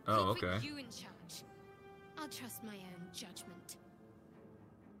 Oh, okay. You in charge. I'll trust my own judgment.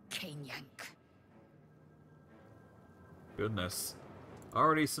 Cane Yank. Goodness.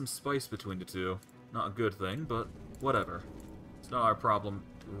 Already some spice between the two. Not a good thing, but whatever. It's not our problem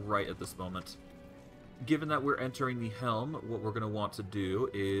right at this moment. Given that we're entering the helm, what we're going to want to do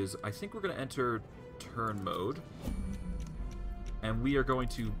is... I think we're going to enter turn mode. And we are going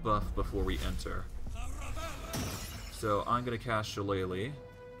to buff before we enter. So I'm going to cast Shillelagh.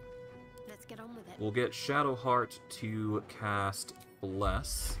 Let's get on with it. We'll get Shadowheart to cast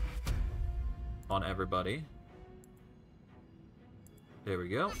Bless on everybody. There we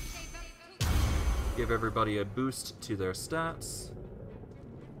go. Give everybody a boost to their stats.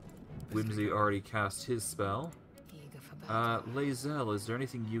 Whimsy already cast his spell. Lae'zel, is there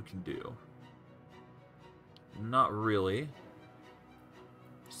anything you can do? Not really.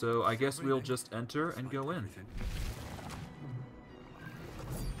 So I guess we'll just enter and go in.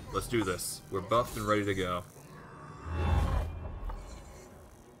 Let's do this. We're buffed and ready to go.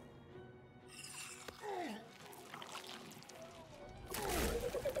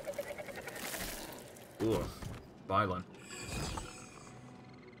 Ooh, violent.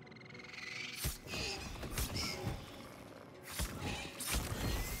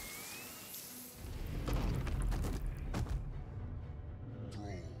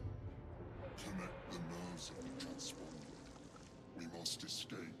 Connect the nerves of the transponder. We must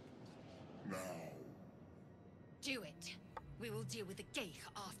escape. Now. Do it. We will deal with the Geich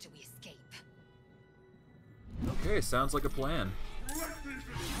after we escape. Okay, sounds like a plan.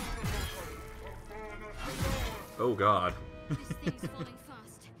 Oh god. This thing's falling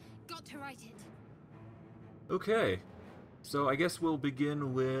fast. Got to right it. Okay. So I guess we'll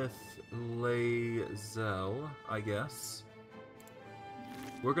begin with Lae'zel, I guess.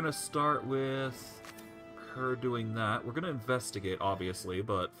 We're gonna start with her doing that. We're gonna investigate, obviously,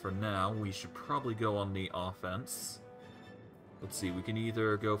 but for now, we should probably go on the offense. Let's see, we can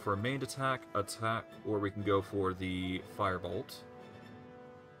either go for a main attack, or we can go for the Firebolt.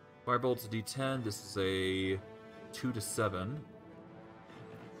 Firebolt's a D10, this is a 2 to 7.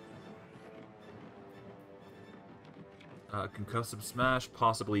 Concussive Smash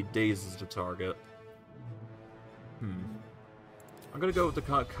possibly dazes the target. I'm gonna go with the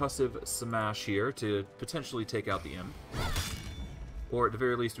Concussive Smash here to potentially take out the Imp. Or at the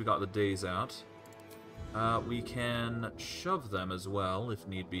very least we got the Daze out. We can shove them as well, if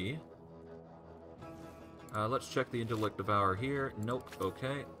need be. Let's check the Intellect Devour here. Nope,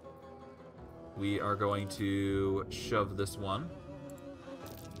 okay. We are going to shove this one.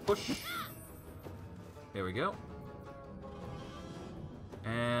 Push. There we go.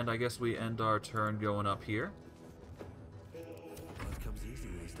 And I guess we end our turn going up here. Life comes easy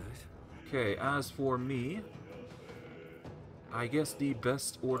these days. Okay, as for me, I guess the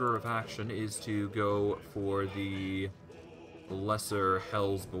best order of action is to go for the lesser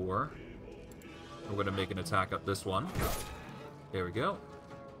Hellsboar. We're going to make an attack at this one. There we go.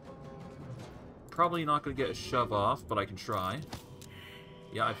 Probably not going to get a shove off, but I can try.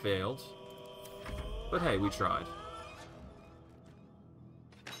 Yeah, I failed. But hey, we tried.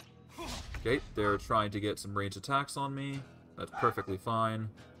 Okay, they're trying to get some range attacks on me. That's perfectly fine.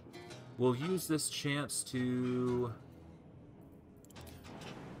 We'll use this chance to...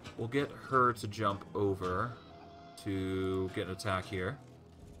 We'll get her to jump over to get an attack here.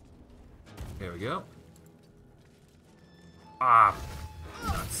 There we go. Ah!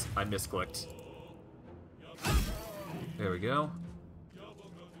 Nuts. I misclicked. There we go.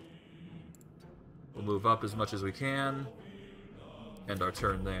 We'll move up as much as we can. End our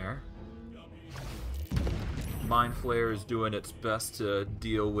turn there. Mind Flayer is doing its best to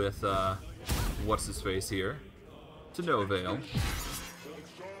deal with, what's-his-face here. To no avail.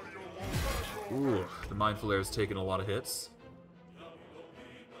 Ooh, the Mind Flayer's taken a lot of hits.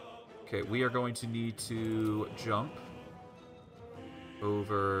 Okay, we are going to need to jump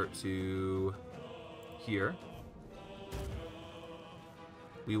over to here.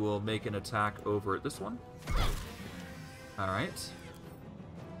 We will make an attack over at this one. Alright.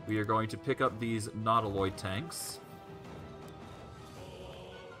 We are going to pick up these Nautiloid tanks.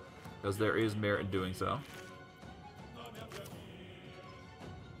 Because there is merit in doing so.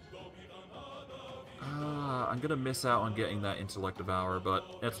 I'm going to miss out on getting that Intellect Devour,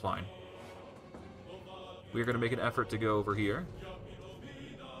 but it's fine. We're going to make an effort to go over here.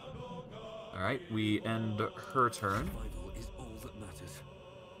 Alright, we end her turn.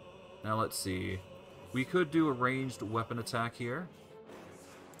 Now let's see. We could do a ranged weapon attack here.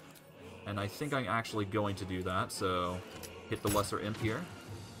 And I think I'm actually going to do that, so hit the Lesser Imp here.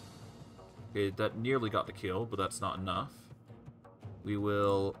 Okay, that nearly got the kill, but that's not enough. We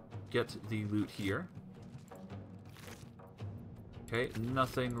will get the loot here. Okay,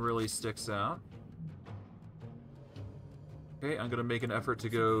 nothing really sticks out. Okay, I'm going to make an effort to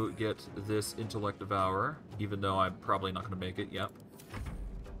go get this Intellect Devourer, even though I'm probably not going to make it, yep.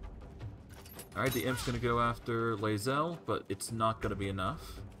 Alright, the Imp's going to go after Lae'zel, but it's not going to be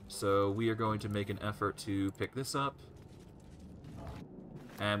enough. So we are going to make an effort to pick this up.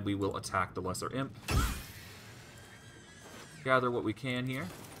 And we will attack the Lesser Imp. Gather what we can here.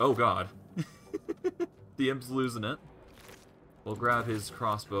 Oh god. The Imp's losing it. We'll grab his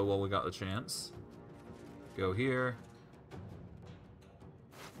crossbow while we got the chance. Go here.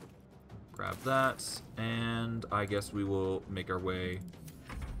 Grab that. And I guess we will make our way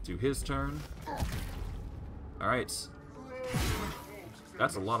to his turn. Alright.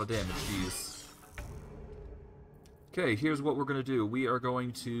 That's a lot of damage, jeez. Okay, here's what we're going to do. We are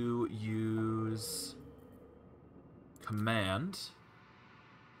going to use Command.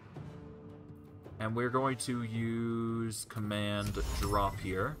 And we're going to use Command Drop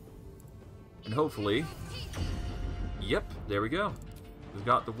here. And hopefully... Yep, there we go. We've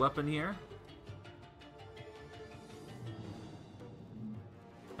got the weapon here.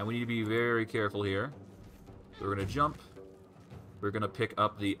 And we need to be very careful here. So we're going to jump. We're going to pick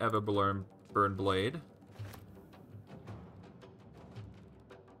up the Everburn Blade.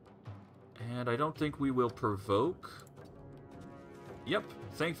 And I don't think we will provoke. Yep,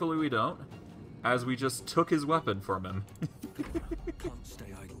 thankfully we don't. As we just took his weapon from him. Can't stay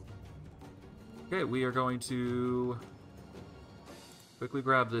idle. Okay, we are going to quickly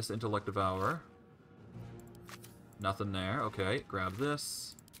grab this Intellect Devourer. Nothing there. Okay, grab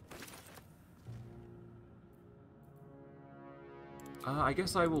this. I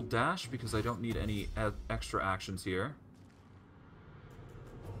guess I will dash because I don't need any extra actions here.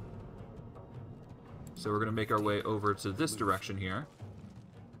 So we're going to make our way over to this direction here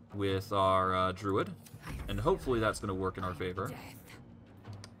with our druid. And hopefully that's going to work in our favor.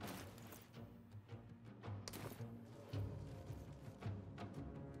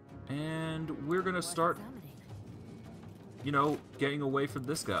 And we're going to start, you know, getting away from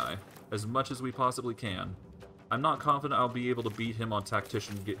this guy as much as we possibly can. I'm not confident I'll be able to beat him on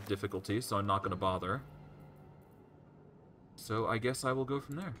Tactician difficulty, so I'm not going to bother. So I guess I will go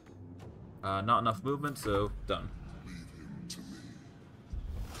from there. Not enough movement, so done. Leave him to me.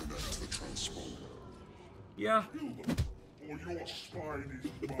 Connect the transponder. Yeah. Kill them, or your spine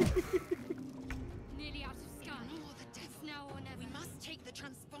is mine. Nearly out of sky. More the devil. Now or never. We must take the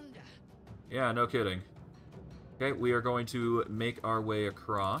transponder. Yeah, no kidding. Okay, we are going to make our way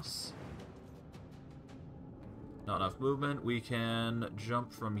across. Not enough movement. We can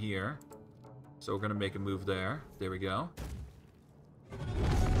jump from here. So we're going to make a move there. There we go.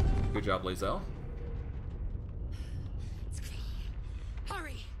 Good job, Lae'zel.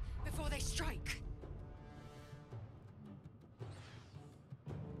 Hurry, before they strike.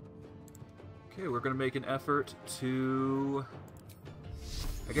 Okay, we're going to make an effort to...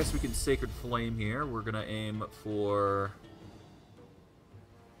 I guess we can Sacred Flame here. We're going to aim for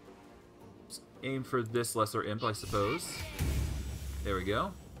this Lesser Imp, I suppose. There we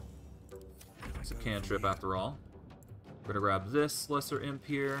go. It's a cantrip after all. We're going to grab this Lesser Imp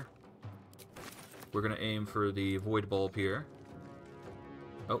here. We're going to aim for the Void Bulb here.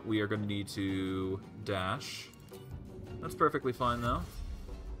 Oh, we are going to need to dash. That's perfectly fine, though.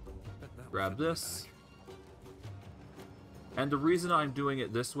 Grab this. And the reason I'm doing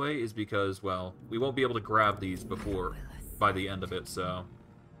it this way is because, well, we won't be able to grab these by the end of it, so...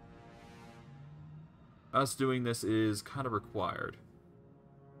 us doing this is kind of required.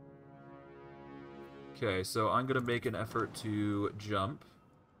 Okay, so I'm going to make an effort to jump.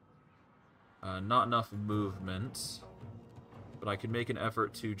 Not enough movement. But I can make an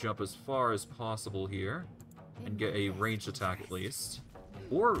effort to jump as far as possible here. And get a ranged attack at least.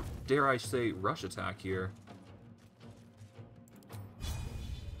 Or, dare I say, rush attack here.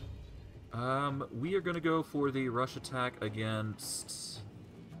 We are going to go for the rush attack against...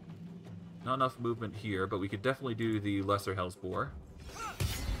 not enough movement here, but we could definitely do the Lesser Hellsboar.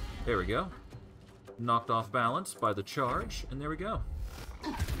 There we go. Knocked off balance by the charge, and there we go.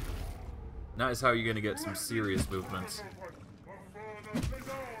 That is how you're going to get some serious movement.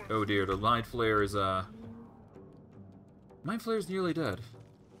 Oh dear, the Mind Flare is, Mind Flare's nearly dead.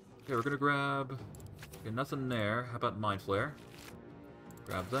 Okay, we're going to grab... okay, nothing there. How about Mind Flare?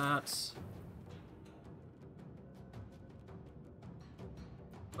 Grab that.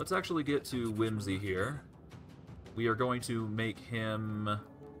 Let's actually get to Whimsy here. We are going to make him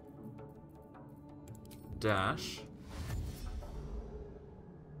dash.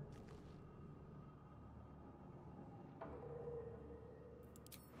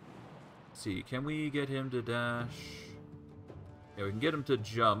 Let's see, can we get him to dash? Yeah, we can get him to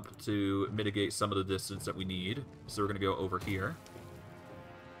jump to mitigate some of the distance that we need. So we're going to go over here.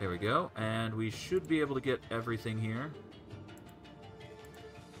 There we go, and we should be able to get everything here.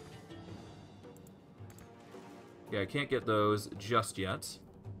 Yeah, I can't get those just yet.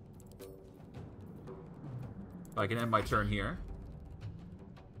 I can end my turn here.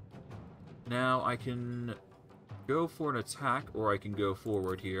 Now I can go for an attack, or I can go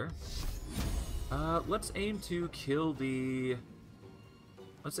forward here. Let's aim to kill the...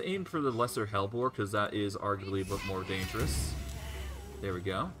 let's aim for the Lesser Hellboar, because that is arguably a bit more dangerous. There we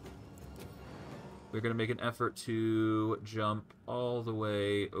go. We're going to make an effort to jump all the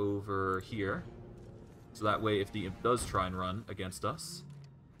way over here. So that way, if the imp does try and run against us,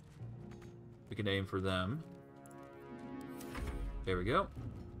 we can aim for them. There we go.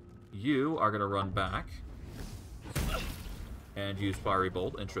 You are going to run back. And use Fiery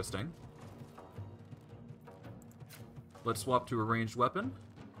Bolt. Interesting. Let's swap to a ranged weapon.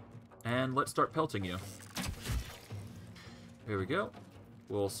 And let's start pelting you. There we go.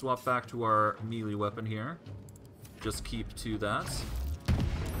 We'll swap back to our melee weapon here. Just keep to that.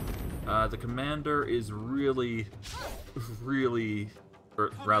 The commander is really...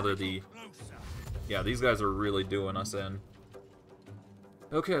 or rather the... yeah, these guys are really doing us in.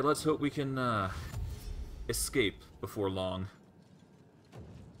 Okay, let's hope we can escape before long.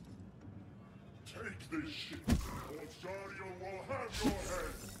 Take this shit, or Zarya will have your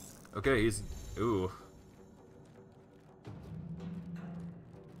head. Okay, he's... ooh.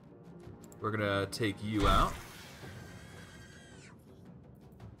 We're gonna take you out.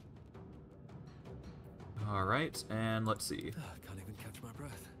 Alright, and let's see. Can't even catch my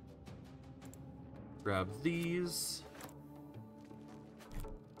breath. Grab these.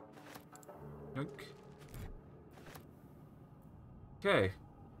 Yoink. Okay.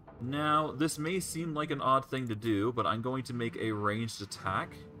 Now, this may seem like an odd thing to do, but I'm going to make a ranged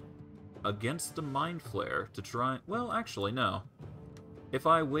attack against the Mind Flare to try... well, actually, no. If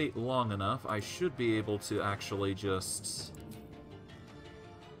I wait long enough, I should be able to actually just...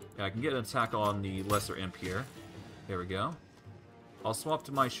 yeah, I can get an attack on the Lesser Imp here. There we go. I'll swap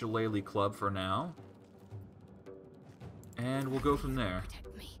to my Shillelagh Club for now. And we'll go from there.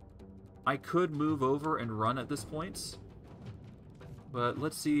 I could move over and run at this point. But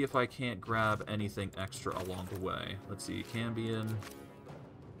let's see if I can't grab anything extra along the way. Let's see, Cambion,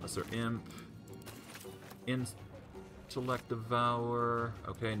 Lesser Imp, Intellect Devour.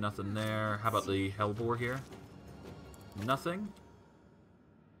 Okay, nothing there. How about the Hellbore here? Nothing.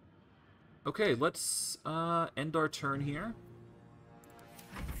 Okay, let's end our turn here.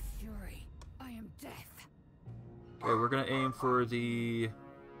 Fury, I am death. Okay, we're gonna aim for the...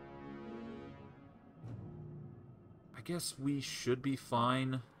 I guess we should be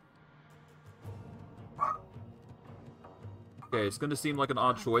fine. Okay, it's gonna seem like an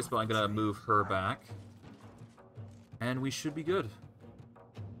odd choice, but I'm gonna move her back. And we should be good.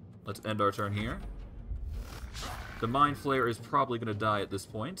 Let's end our turn here. The Mind Flayer is probably gonna die at this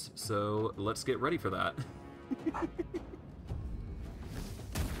point, so let's get ready for that.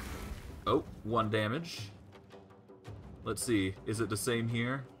 Oh, 1 damage. Let's see, is it the same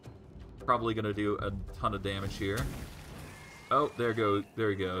here? Probably gonna do a ton of damage here. Oh, there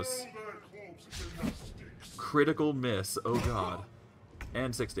he goes. Critical miss, oh god.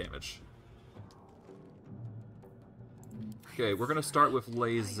 And 6 damage. Okay, we're gonna start with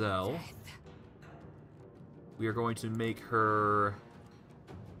Lae'zel. We are going to make her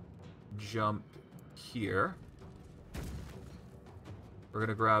jump here. We're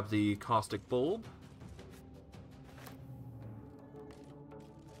gonna grab the Caustic Bulb.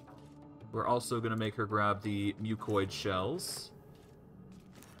 We're also going to make her grab the Mucoid Shells.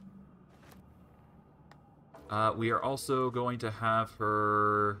 We are also going to have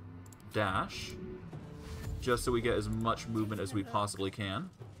her dash, just so we get as much movement as we possibly can.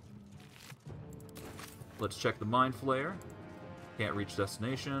 Let's check the Mind Flayer. Can't reach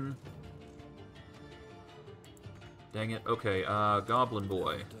destination. Dang it. Okay, Goblin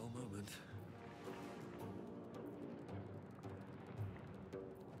Boy.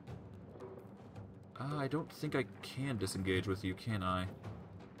 I don't think I can disengage with you, can I?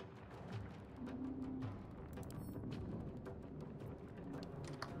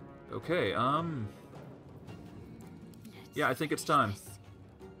 Okay, yeah, I think it's time.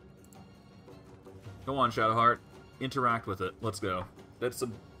 Go on, Shadowheart. Interact with it. Let's go. That's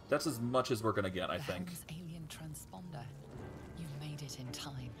as much as we're gonna get, I think. Alien transponder. You made it in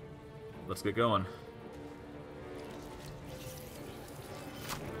time. Let's get going.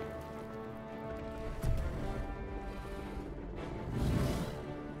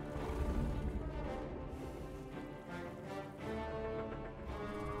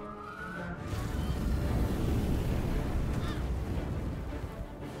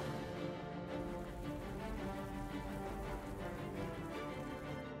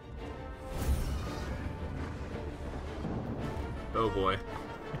 Oh boy.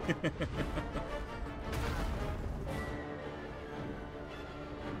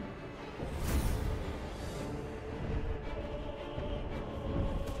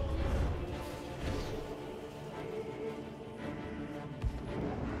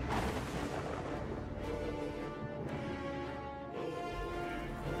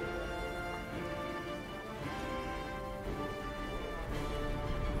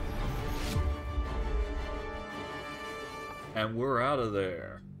 And we're out of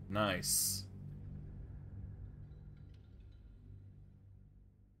there. Nice.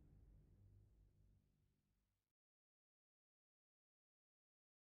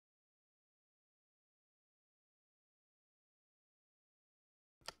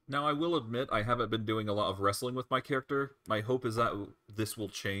 Now, I will admit I haven't been doing a lot of wrestling with my character. My hope is that this will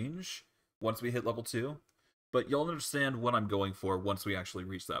change once we hit level 2. But you'll understand what I'm going for once we actually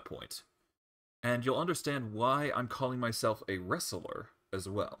reach that point. And you'll understand why I'm calling myself a wrestler as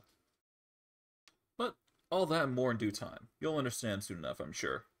well. But all that and more in due time. You'll understand soon enough, I'm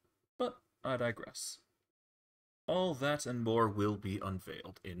sure. But I digress. All that and more will be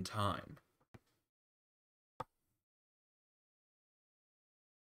unveiled in time.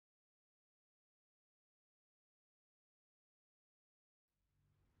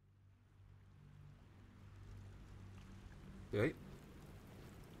 Okay.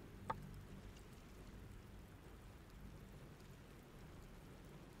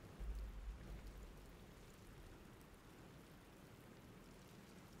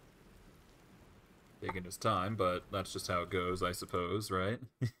 Taking his time, but that's just how it goes, I suppose, right?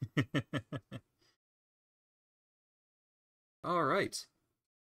 All right.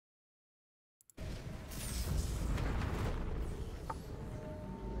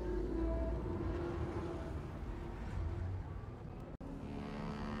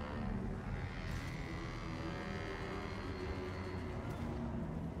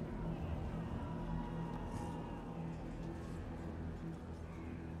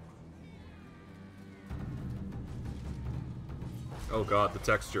 Oh god, the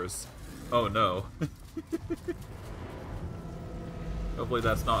textures. Oh no. Hopefully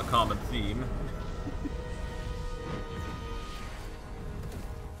that's not a common theme.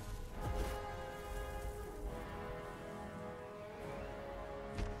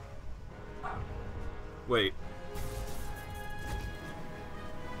 Wait.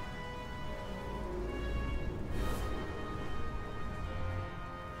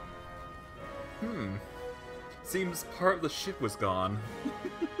 Seems part of the ship was gone.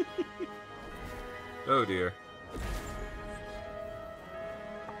 Oh dear.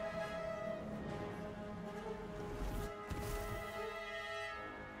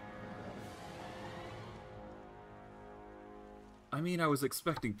 I mean, I was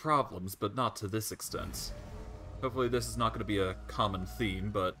expecting problems, but not to this extent. Hopefully this is not going to be a common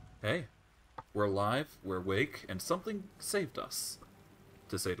theme, but hey, we're alive, we're awake, and something saved us,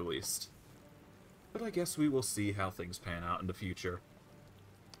 to say the least. But I guess we will see how things pan out in the future.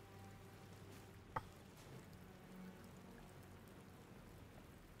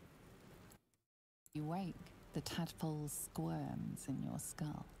 You wake, the tadpole squirms in your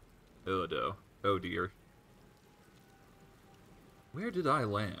skull. Oh no. Oh dear. Where did I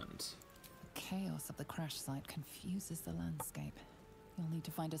land? The chaos of the crash site confuses the landscape. You'll need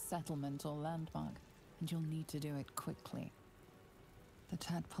to find a settlement or landmark, and you'll need to do it quickly. The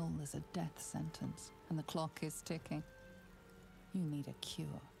tadpole is a death sentence, and the clock is ticking. You need a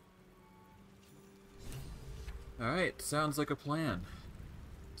cure. Alright, sounds like a plan.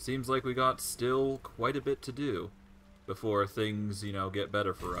 Seems like we got still quite a bit to do before things, you know, get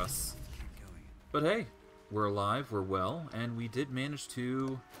better for us. But hey, we're alive, we're well, and we did manage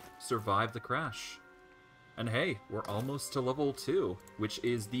to survive the crash. And hey, we're almost to level 2, which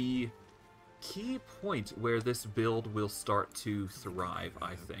is the key point where this build will start to thrive,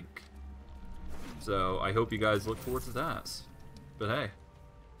 I think. So I hope you guys look forward to that. But hey.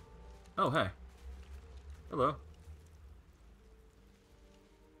 Oh, hey. Hello.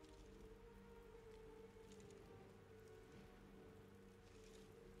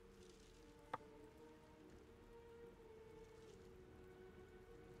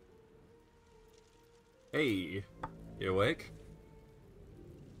 Hey, you awake?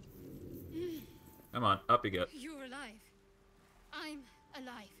 Come on, up you get. You're alive. I'm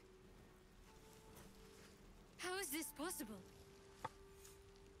alive. How is this possible?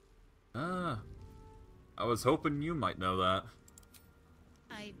 I was hoping you might know that.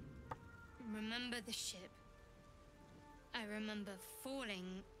 I remember the ship. I remember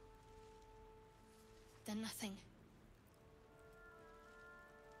falling. Then nothing.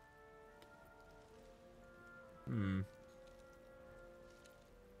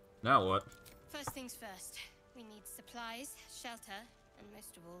 Now what? First things first. We need supplies, shelter, and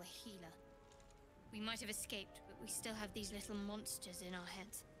most of all, a healer. We might have escaped, but we still have these little monsters in our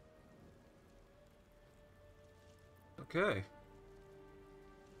heads. Okay.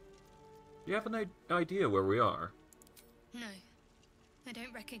 Do you have an idea where we are? No. I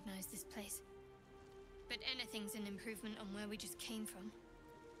don't recognize this place. But anything's an improvement on where we just came from.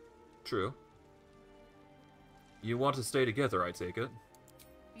 True. You want to stay together, I take it?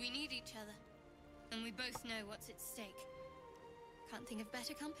 We need each other. And we both know what's at stake. Can't think of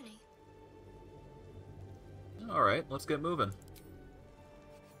better company. Alright, let's get moving.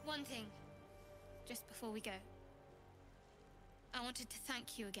 One thing. Just before we go. I wanted to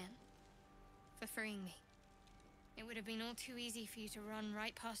thank you again. For freeing me. It would have been all too easy for you to run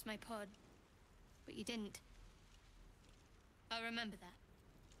right past my pod. But you didn't. I'll remember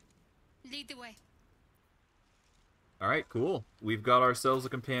that. Lead the way. Alright, cool. We've got ourselves a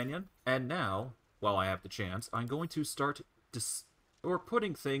companion, and now, while I have the chance, I'm going to start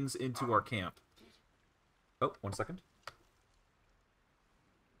putting things into our camp. Oh, 1 second.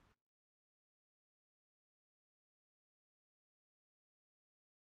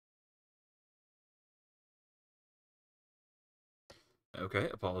 Okay,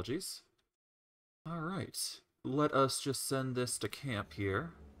 apologies. Alright, let us just send this to camp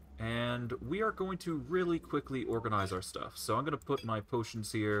here. And we are going to really quickly organize our stuff. So I'm going to put my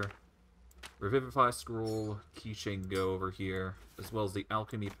potions here, Revivify Scroll, Keychain go over here, as well as the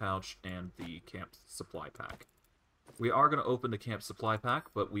Alchemy Pouch and the Camp Supply Pack. We are going to open the Camp Supply Pack,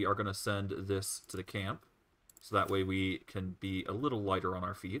 but we are going to send this to the camp, so that way we can be a little lighter on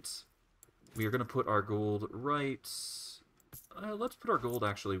our feet. We are going to put our gold right... let's put our gold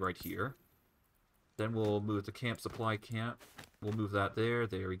actually right here. Then we'll move the Camp Supply Camp. We'll move that there.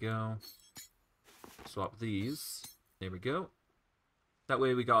 There we go. Swap these. There we go. That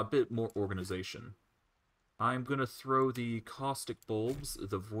way we got a bit more organization. I'm going to throw the Caustic Bulbs,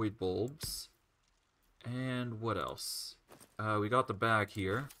 the Void Bulbs, and what else? We got the bag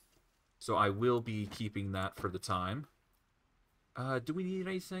here. So I will be keeping that for the time. Do we need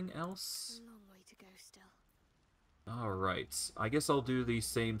anything else? A long way to go still. Alright. I guess I'll do the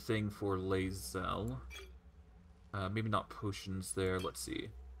same thing for Lae'zel. Maybe not potions there. Let's see.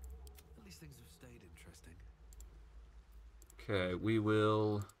 At least things have stayed interesting. Okay, we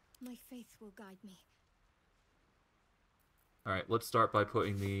will... My faith will guide me. Alright, let's start by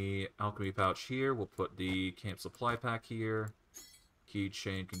putting the alchemy pouch here. We'll put the camp supply pack here.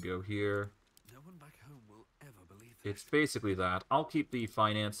 Keychain can go here. No one back home will ever believe this. It's basically that. I'll keep the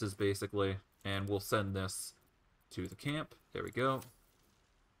finances, basically, and we'll send this to the camp. There we go.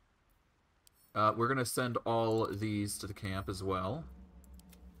 We're going to send all these to the camp as well.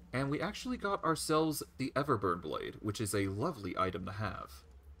 And we actually got ourselves the Everburn Blade, which is a lovely item to have.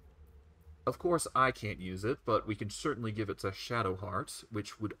 Of course, I can't use it, but we can certainly give it to Shadowheart,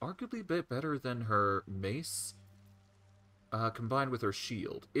 which would arguably be better than her mace, combined with her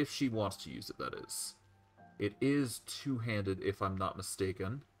shield, if she wants to use it, that is. It is two-handed, if I'm not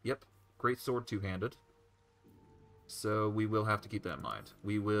mistaken. Yep, great sword two-handed. So we will have to keep that in mind.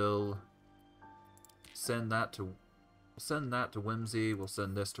 We will send that to Whimsy. We'll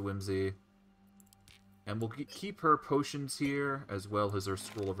send this to Whimsy. And we'll keep her potions here, as well as her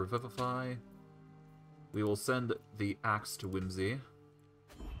Scroll of Revivify. We will send the axe to Whimsy.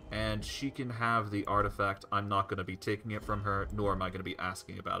 And she can have the artifact. I'm not going to be taking it from her, nor am I going to be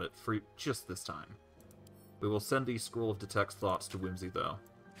asking about it for just this time. We will send the Scroll of Detect Thoughts to Whimsy, though.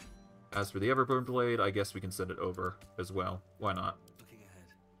 As for the Everburn Blade, I guess we can send it over as well. Why not? Looking ahead.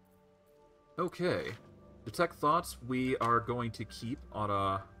 Okay. Detect Thoughts we are going to keep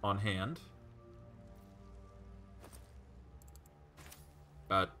on hand.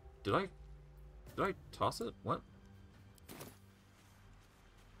 Did I toss it? What?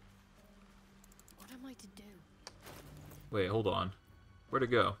 What am I to do? Wait, hold on. Where'd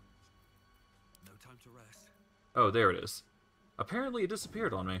it go? No time to rest. Oh, there it is. Apparently it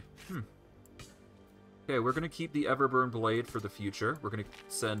disappeared on me. Okay, we're gonna keep the Everburn Blade for the future. We're gonna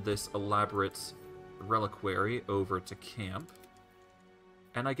send this elaborate reliquary over to camp.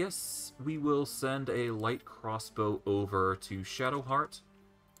 And I guess we will send a light crossbow over to Shadowheart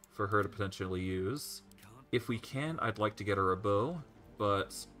for her to potentially use. If we can, I'd like to get her a bow,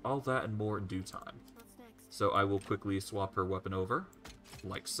 but all that and more in due time. What's next? So I will quickly swap her weapon over,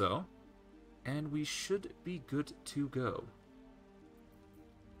 like so. And we should be good to go.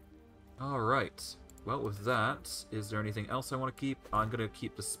 Alright. Well, with that, is there anything else I want to keep? I'm going to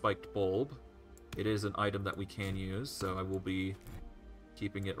keep the spiked bulb. It is an item that we can use, so I will be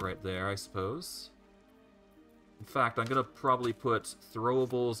keeping it right there, I suppose. In fact, I'm going to probably put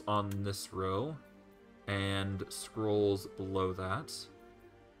throwables on this row, and scrolls below that.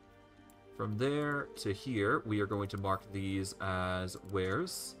 From there to here, we are going to mark these as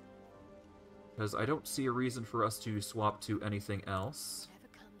wares, because I don't see a reason for us to swap to anything else.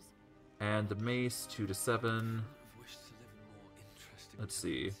 And the mace, 2 to 7. Let's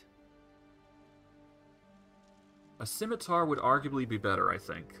see. A scimitar would arguably be better, I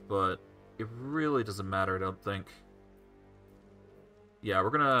think, but it really doesn't matter, I don't think. Yeah, we're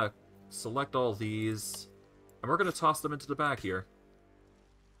gonna select all these, and we're gonna toss them into the bag here.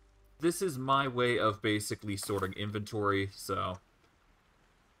 This is my way of basically sorting inventory, so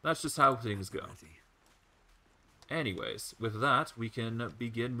that's just how things go. Anyways, with that, we can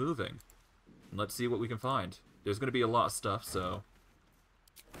begin moving. Let's see what we can find. There's going to be a lot of stuff, so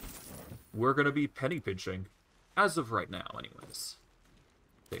we're going to be penny pinching. As of right now, anyways.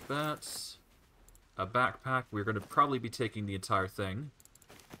 Take that. A backpack. We're going to probably be taking the entire thing.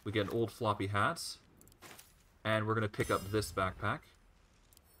 We get an old floppy hat. And we're going to pick up this backpack.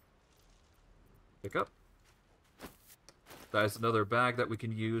 Pick up. That is another bag that we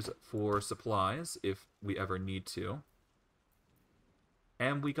can use for supplies if we ever need to.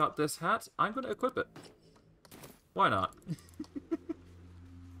 And we got this hat. I'm going to equip it. Why not?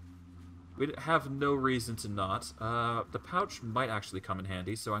 We have no reason to not. The pouch might actually come in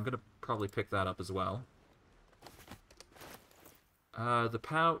handy, so I'm going to probably pick that up as well. The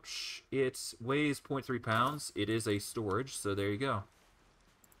pouch, it weighs 0.3 pounds. It is a storage, so there you go.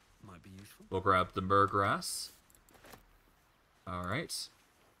 Might be useful. We'll grab the myrgrass. Alright.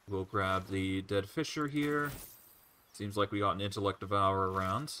 We'll grab the dead fisher here. Seems like we got an intellect devourer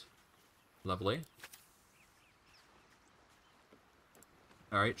around. Lovely.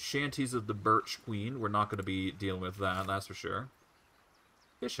 Alright, Shanties of the Birch Queen. We're not going to be dealing with that, that's for sure.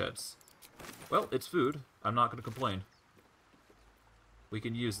 Fish heads. Well, it's food. I'm not going to complain. We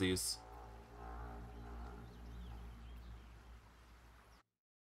can use these.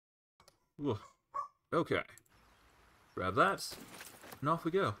 Ooh. Okay. Grab that, and off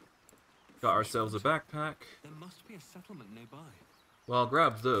we go. Got ourselves a backpack. There must be a settlement nearby. Well, I'll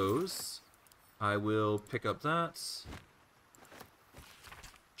grab those. I will pick up that.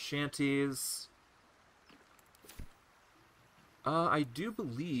 Shanties. I do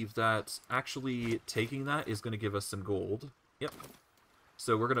believe that actually taking that is going to give us some gold. Yep.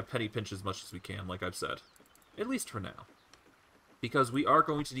 So we're going to penny pinch as much as we can, like I've said. At least for now. Because we are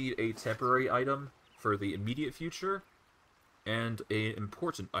going to need a temporary item for the immediate future, and an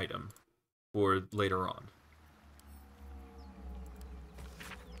important item for later on.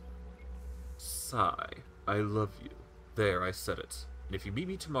 Sigh, I love you. There, I said it. And if you meet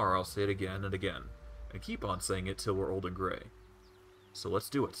me tomorrow, I'll say it again and again. And keep on saying it till we're old and gray. So let's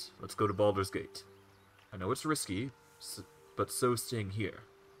do it. Let's go to Baldur's Gate. I know it's risky, but so's staying here.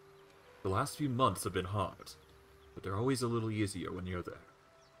 The last few months have been hard, but they're always a little easier when you're there.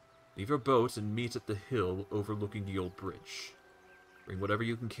 Leave your boat and meet at the hill overlooking the old bridge. Bring whatever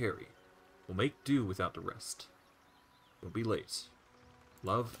you can carry. We'll make do without the rest. Don't be late.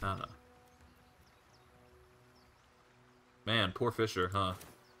 Love, Anna. Man, poor Fisher, huh?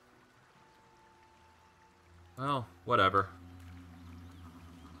 Well, whatever.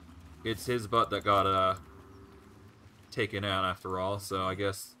 It's his butt that got, taken out after all, so I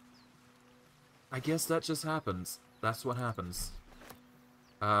guess that just happens. That's what happens.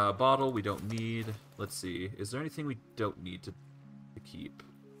 Bottle we don't need. Let's see. Is there anything we don't need to keep?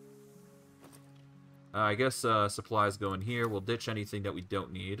 I guess supplies go in here. We'll ditch anything that we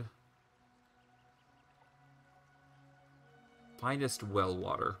don't need. Finest well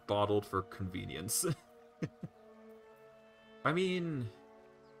water. Bottled for convenience. I mean,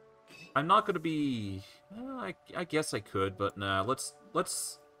 I'm not gonna be... I guess I could, but nah. Let's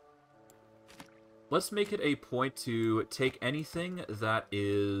make it a point to take anything that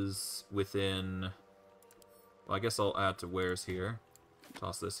is within... Well, I guess I'll add to wares here.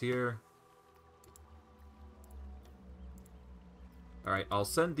 Toss this here. Alright, I'll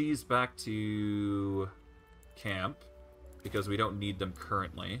send these back to camp, because we don't need them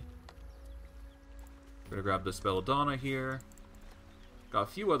currently. I'm gonna grab this belladonna here. Got a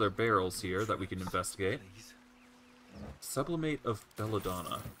few other barrels here that we can investigate. Sublimate of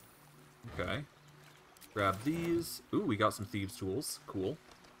belladonna. Okay. Grab these. Ooh, we got some thieves' tools. Cool.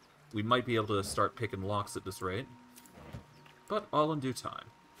 We might be able to start picking locks at this rate. But all in due time.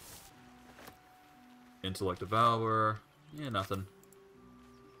 Intellect Devour. Yeah, nothing.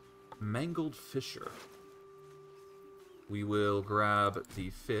 Mangled Fisher. We will grab the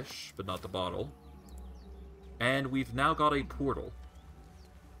fish, but not the bottle. And we've now got a portal.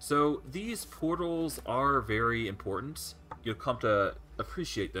 So these portals are very important. You'll come to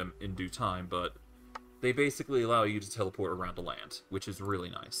appreciate them in due time, but they basically allow you to teleport around the land, which is really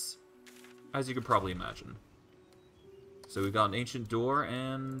nice, as you can probably imagine. So we've got an ancient door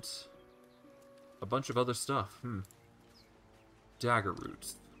and a bunch of other stuff. Dagger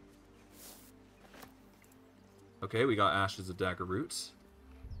roots. Okay, we got ashes of dagger roots.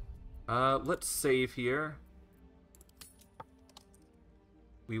 Let's save here.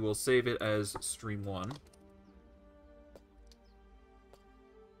 We will save it as stream 1.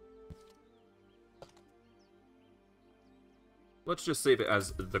 Let's just save it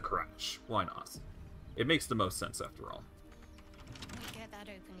as the crash. Why not? It makes the most sense after all. We get that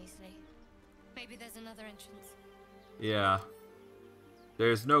open easily. Maybe there's another entrance. Yeah.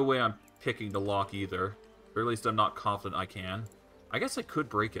 There's no way I'm picking the lock either. Or at least I'm not confident I can. I guess I could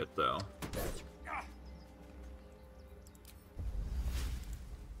break it, though.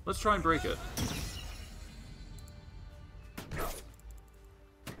 Let's try and break it.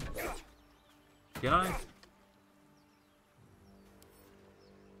 Can I?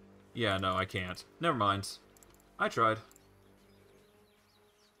 Yeah, no, I can't. Never mind. I tried.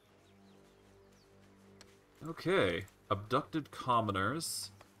 Okay. Abducted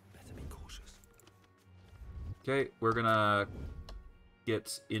commoners. Better be cautious. Okay, we're gonna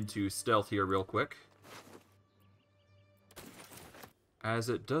get into stealth here real quick. As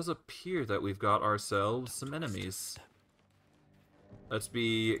it does appear that we've got ourselves some enemies. Let's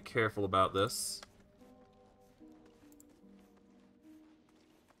be careful about this.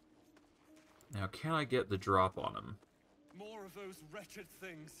 Now, can I get the drop on him? More of those wretched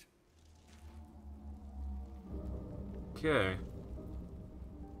things. Okay.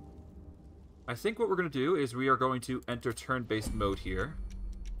 I think what we're going to do is we are going to enter turn-based mode here.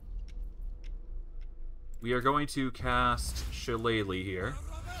 We are going to cast Shillelagh here.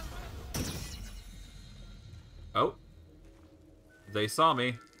 Oh. They saw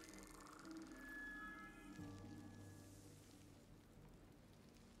me.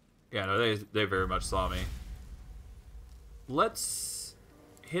 Yeah, no, they very much saw me. let's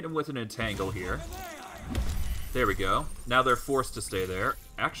hit him with an entangle here. There we go. Now they're forced to stay there.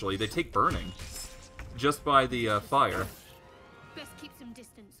 Actually, they take burning. Just by the fire. Best keep some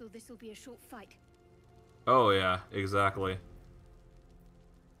distance or this will be a short fight. Oh yeah, exactly.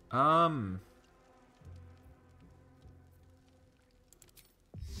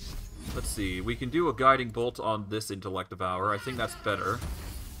 Let's see, we can do a guiding bolt on this intellect devourer. I think that's better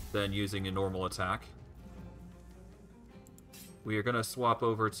than using a normal attack. We are gonna swap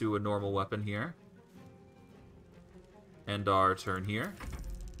over to a normal weapon here. End our turn here.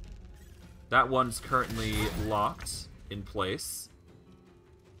 That one's currently locked in place.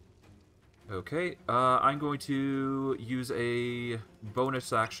 Okay, I'm going to use a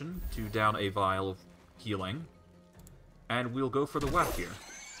bonus action to down a vial of healing. And we'll go for the whack here.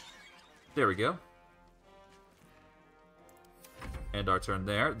 There we go. End our turn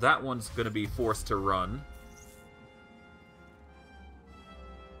there. That one's going to be forced to run.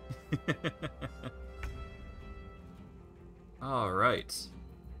 Alright.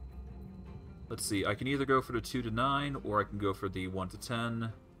 Let's see, I can either go for the 2 to 9, or I can go for the 1 to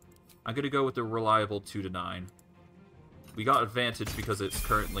 10. I'm going to go with the reliable 2 to 9. We got advantage because it's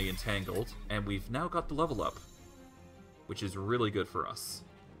currently entangled, and we've now got the level up, which is really good for us.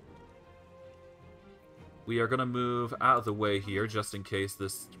 We are going to move out of the way here, just in case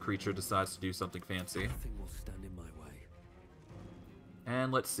this creature decides to do something fancy. Nothing will stand in my way.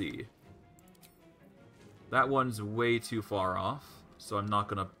 And let's see. That one's way too far off, so I'm not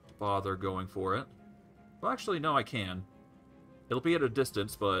going to bother going for it. Well, actually, no, I can. It'll be at a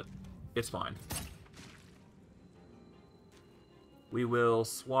distance, but it's fine. We will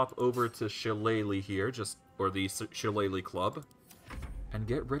swap over to Shillelagh here, or the Shillelagh Club, and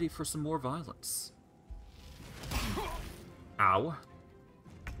get ready for some more violence. Ow.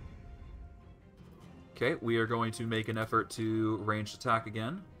 Okay, we are going to make an effort to ranged attack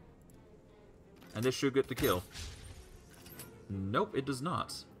again. And this should get the kill. Nope, it does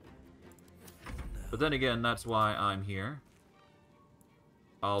not. But then again, that's why I'm here.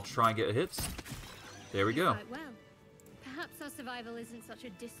 I'll try and get a hit. There we go. Quite well. Perhaps our survival isn't such a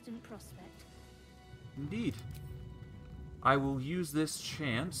distant prospect. Indeed. I will use this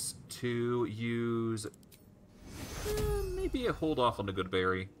chance to use... maybe a hold off on the good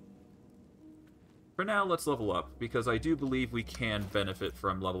berry. For now, let's level up, because I do believe we can benefit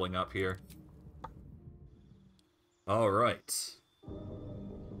from leveling up here. Alright.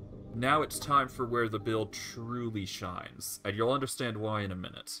 Now it's time for where the build truly shines, and you'll understand why in a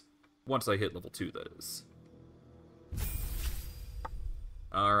minute. Once I hit level 2, that is.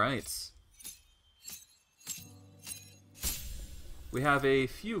 Alright. We have a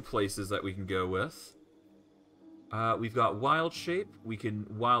few places that we can go with. We've got Wild Shape. We can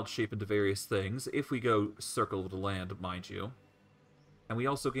Wild Shape into various things, if we go Circle of the Land, mind you. And we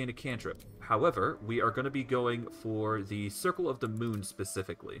also gain a cantrip. However, we are going to be going for the Circle of the Moon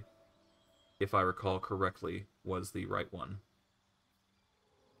specifically. If I recall correctly, was the right one.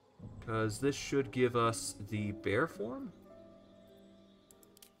 Because this should give us the bear form?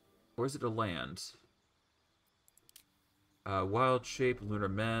 Or is it a land? Wild Shape, Lunar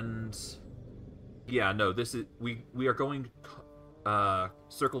Mend... Yeah, no, this is... We are going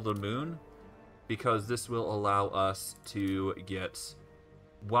Circle of the Moon, because this will allow us to get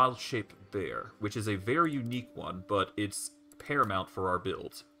Wild Shape Bear, which is a very unique one, but it's paramount for our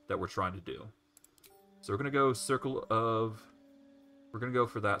build that we're trying to do. So we're going to go Circle of... We're going to go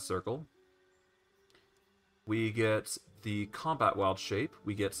for that circle. We get the Combat Wild Shape.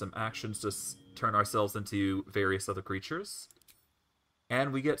 We get some actions to turn ourselves into various other creatures.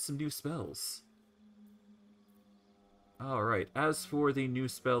 And we get some new spells. Alright, as for the new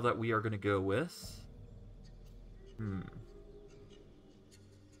spell that we are going to go with...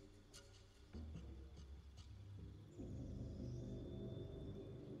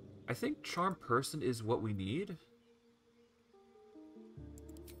 I think Charm Person is what we need.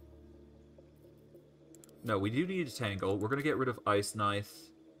 No, we do need a Tangle. We're going to get rid of Ice Knife.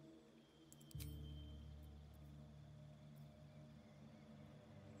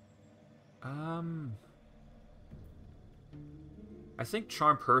 I think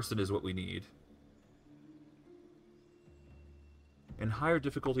Charm Person is what we need. In higher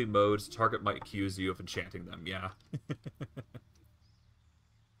difficulty modes, target might accuse you of enchanting them, yeah.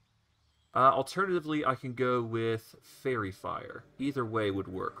 Alternatively, I can go with Fairy Fire. Either way would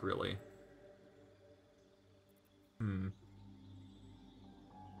work, really.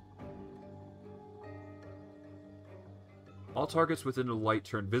 All targets within a light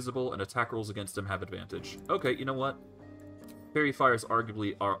turn visible, and attack rolls against them have advantage. Okay, you know what? Fairy Fire is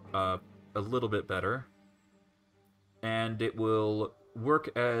arguably a little bit better. and it will work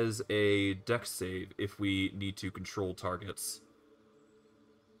as a dex save if we need to control targets.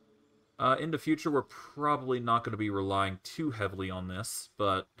 In the future, we're probably not going to be relying too heavily on this,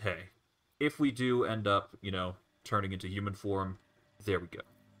 but hey, if we do end up, you know, turning into human form, there we go.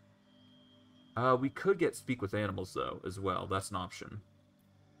 We could get Speak with Animals, though, as well. That's an option.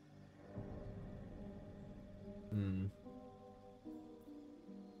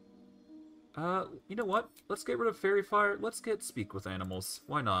 You know what? Let's get rid of Fairy Fire. Let's get Speak with Animals.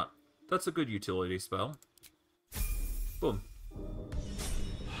 Why not? That's a good utility spell. Boom.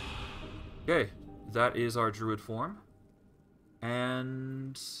 Okay, that is our druid form.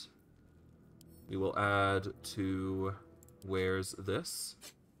 And we will add to... Where's this?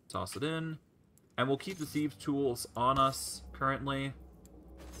 Toss it in. And we'll keep the Thieves' Tools on us currently.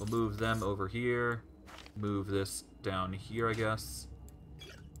 We'll move them over here. Move this down here, I guess.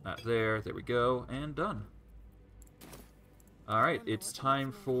 That there. There we go. And done. Alright, it's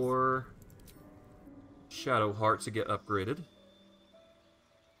time for Shadowheart to get upgraded.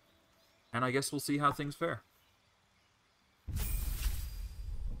 And I guess we'll see how things fare.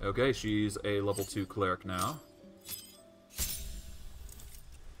 Okay, she's a level 2 cleric now.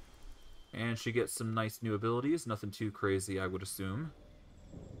 And she gets some nice new abilities. Nothing too crazy, I would assume.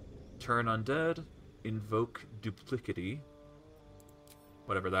 Turn Undead. Invoke Duplicity.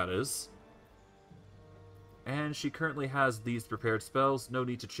 Whatever that is. And she currently has these prepared spells. No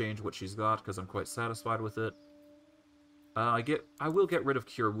need to change what she's got, because I'm quite satisfied with it. I will get rid of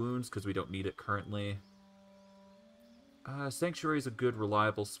Cure Wounds, because we don't need it currently. Sanctuary is a good,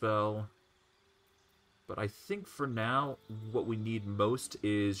 reliable spell. But I think for now, what we need most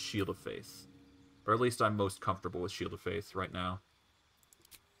is Shield of Faith. Or at least I'm most comfortable with Shield of Faith right now.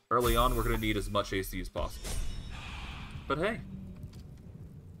 Early on, we're going to need as much AC as possible. But hey.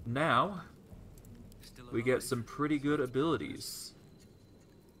 Now, we get some pretty good abilities.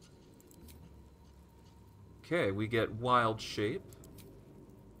 Okay, we get Wild Shape.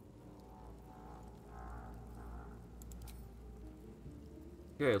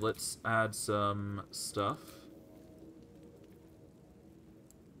 Okay, let's add some stuff.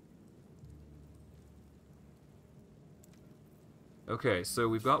 Okay, so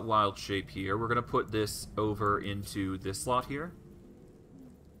we've got Wild Shape here. We're going to put this over into this slot here.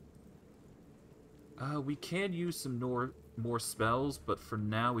 We can use some more spells, but for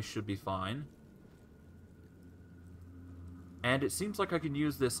now we should be fine. And it seems like I can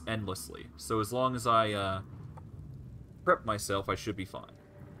use this endlessly, so as long as I prep myself, I should be fine.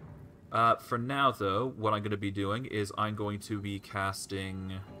 For now, though, what I'm going to be doing is I'm going to be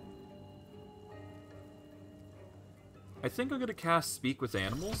casting... I think I'm going to cast Speak with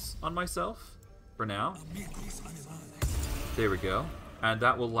Animals on myself, for now. There we go. And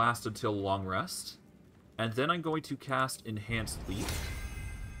that will last until Long Rest. And then I'm going to cast Enhanced Leap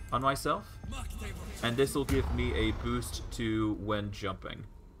on myself. And this will give me a boost to when jumping.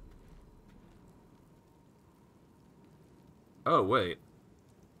 Oh, wait.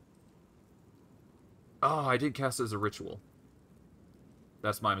 Oh, I did cast it as a ritual.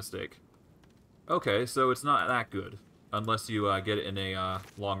 That's my mistake. Okay, so it's not that good. Unless you get it in a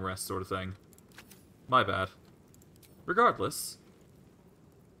long rest sort of thing. My bad. Regardless,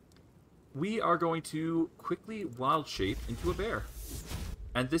 we are going to quickly Wild Shape into a bear.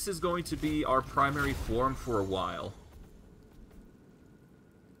 And this is going to be our primary form for a while.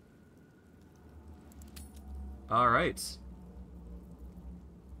 Alright.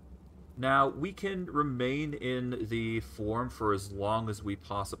 Now, we can remain in the form for as long as we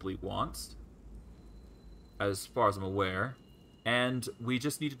possibly want. As far as I'm aware. And we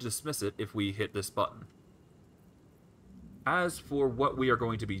just need to dismiss it if we hit this button. As for what we are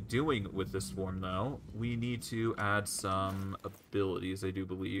going to be doing with this form, though, we need to add some abilities, I do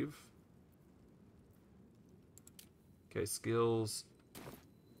believe. Okay, skills.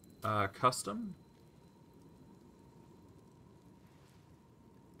 Custom.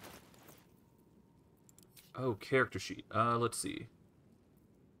 Oh, character sheet. Let's see.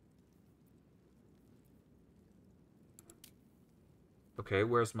 Okay,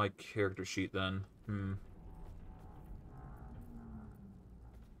 where's my character sheet then?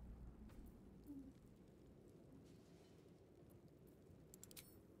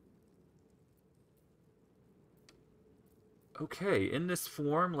 Okay, in this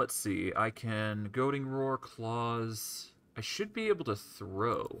form, let's see. I can Goading Roar, Claws. I should be able to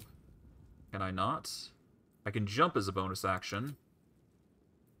throw. Can I not? I can jump as a bonus action.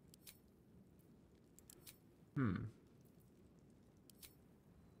 Can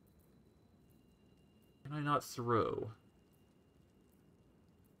I not throw?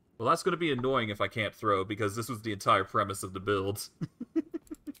 Well, that's going to be annoying if I can't throw, because this was the entire premise of the build.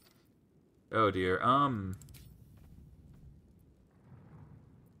 Oh dear,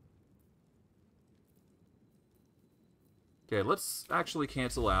 Okay, let's actually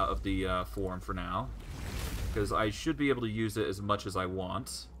cancel out of the form for now, because I should be able to use it as much as I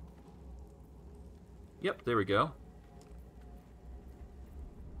want. Yep, there we go.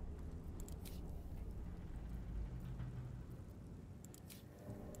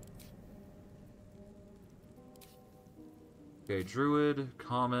 Okay, Druid,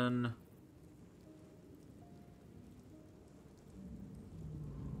 Common.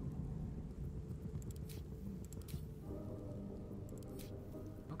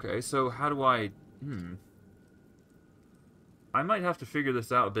 Okay, so how do I... I might have to figure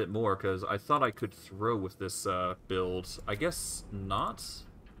this out a bit more, because I thought I could throw with this build. I guess not?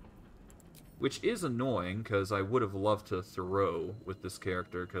 Which is annoying, because I would have loved to throw with this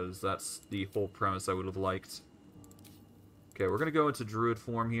character, because that's the whole premise I would have liked. Okay, we're gonna go into Druid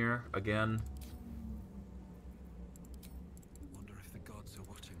form here, again. Wonder if the gods are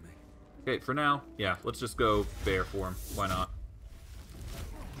watching me. Okay, for now, yeah, let's just go bear form. Why not?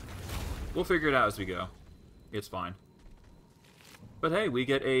 We'll figure it out as we go. It's fine. But hey, we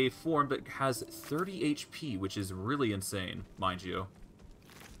get a form that has 30 HP, which is really insane, mind you.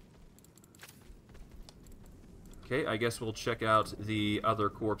 Okay, I guess we'll check out the other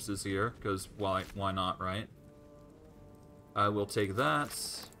corpses here, because why not, right? We'll take that.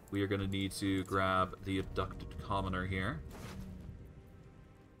 We are going to need to grab the abducted commoner here.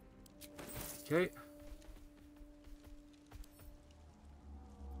 Okay.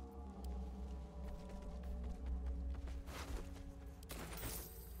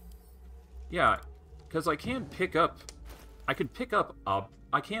 Yeah, because I can pick up... I can pick up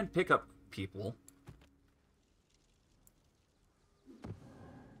people.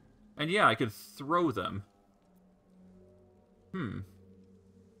 And yeah, I can throw them.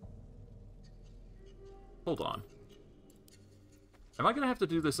 Hold on. Am I gonna have to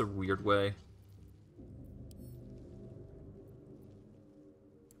do this a weird way?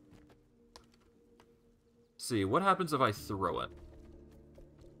 See, what happens if I throw it?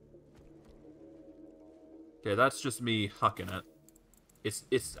 Okay, that's just me hucking it.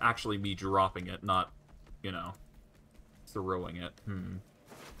 It's actually me dropping it, not, you know, throwing it. I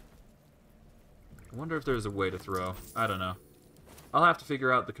wonder if there's a way to throw. I don't know. I'll have to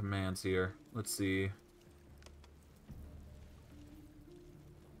figure out the commands here. Let's see.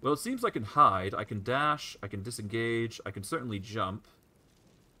 Well, it seems I can hide. I can dash. I can disengage. I can certainly jump.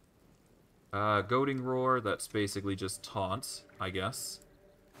 Goading Roar, that's basically just taunt, I guess.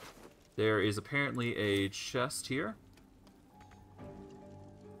 There is apparently a chest here.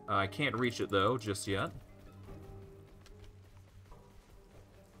 I can't reach it, though, just yet.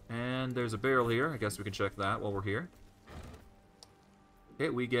 And there's a barrel here. I guess we can check that while we're here. Okay,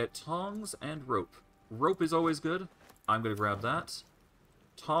 we get tongs and rope. Rope is always good. I'm going to grab that.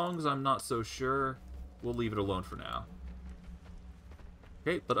 Tongs, I'm not so sure. We'll leave it alone for now.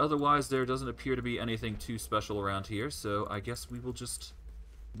 Okay, but otherwise there doesn't appear to be anything too special around here, so I guess we will just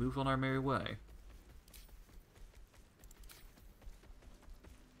move on our merry way.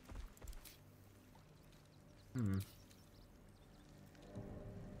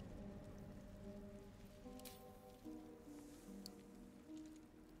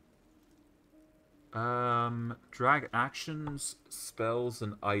 Drag actions, spells,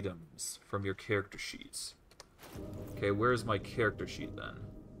 and items from your character sheets. Okay, where's my character sheet then?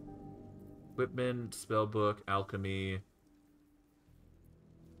 Equipment, spellbook, alchemy.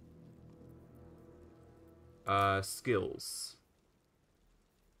 Skills.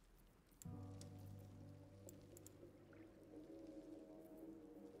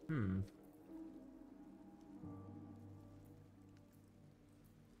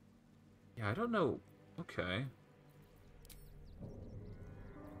 Yeah, I don't know. Okay.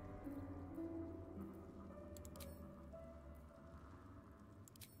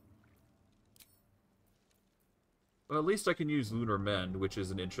 Well, at least I can use Lunar Mend, which is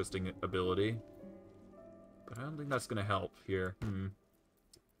an interesting ability. But I don't think that's going to help here.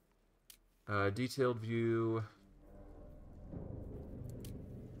 Detailed view.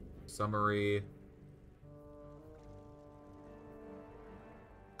 Summary.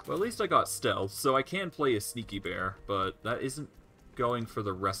 Well, at least I got stealth, so I can play a sneaky bear, but that isn't going for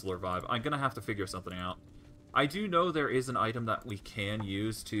the wrestler vibe. I'm going to have to figure something out. I do know there is an item that we can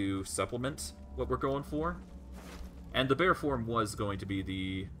use to supplement what we're going for. And the bear form was going to be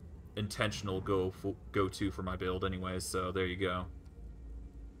the intentional go-to for my build anyways, so there you go.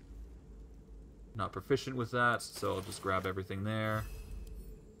 Not proficient with that, so I'll just grab everything there.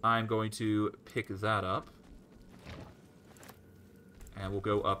 I'm going to pick that up. And we'll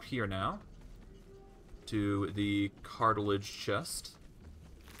go up here now to the cartilage chest.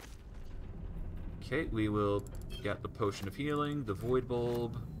 Okay, we will get the potion of healing, the void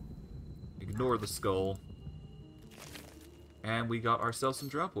bulb, ignore the skull, and we got ourselves some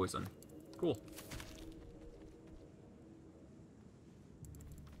drow poison. Cool.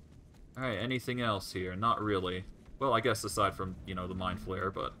 Alright, anything else here? Not really. Well, I guess aside from, you know, the Mind Flare,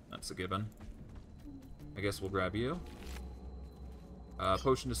 but that's a given. I guess we'll grab you.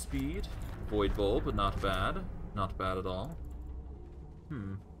 Potion of Speed, Void Bulb, but not bad. Not bad at all.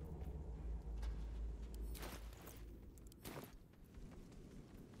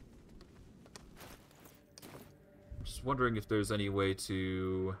 Just wondering if there's any way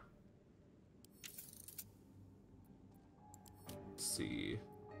to... Let's see...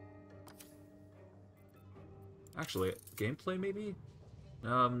 Actually, gameplay maybe?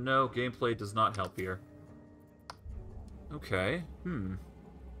 No, gameplay does not help here. Okay,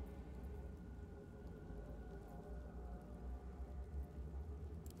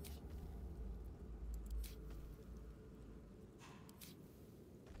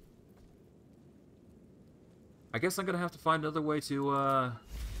 I guess I'm gonna have to find another way to,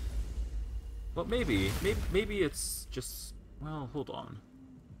 well, maybe it's just... Well, hold on.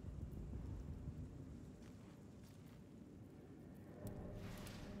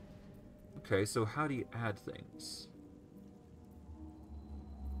 Okay, so how do you add things?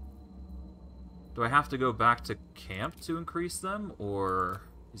 Do I have to go back to camp to increase them, or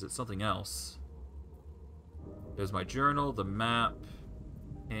is it something else? There's my journal, the map,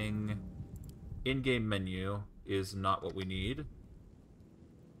 ping, in-game menu is not what we need.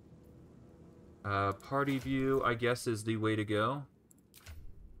 Party view, I guess, is the way to go.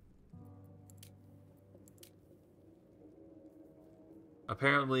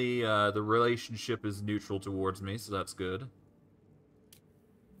 Apparently, the relationship is neutral towards me, so that's good.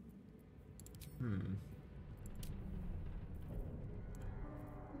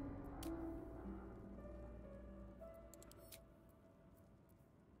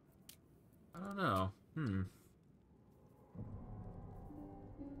 I don't know.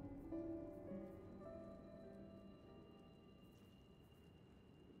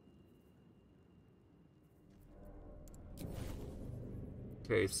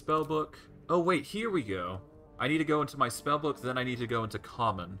 Okay, spellbook. Oh wait, here we go. I need to go into my spellbook, then I need to go into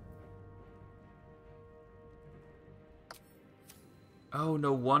common. Oh,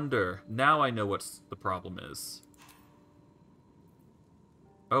 no wonder. Now I know what the problem is.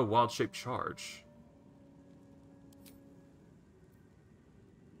 Oh, wild shape charge.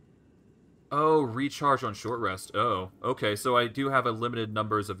 Oh, recharge on short rest. Oh, okay, so I do have a limited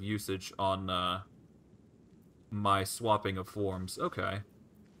numbers of usage on my swapping of forms. Okay.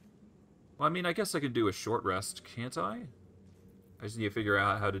 Well, I mean, I guess I can do a short rest, can't I? I just need to figure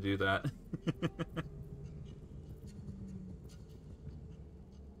out how to do that.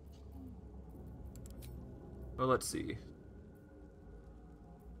 Well, let's see.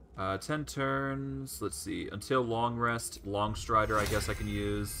 10 turns, let's see. Until long rest, long strider I guess I can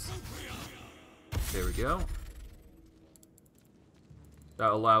use. There we go.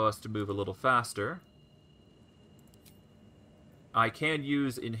 That'll allow us to move a little faster. I can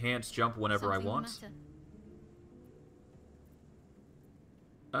use enhanced jump whenever I want.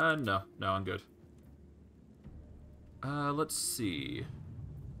 No, I'm good. Let's see.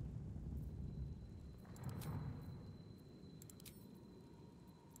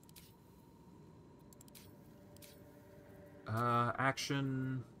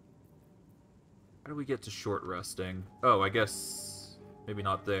 Action. How do we get to short resting? Oh, I guess maybe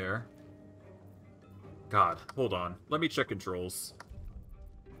not there. God, hold on. Let me check controls.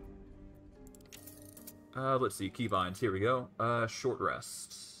 Let's see, keybinds. Here we go. Short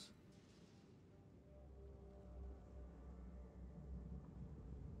rest.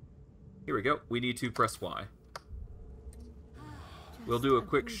 Here we go. We need to press Y. We'll do a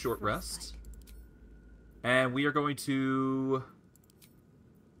quick short rest. And we are going to...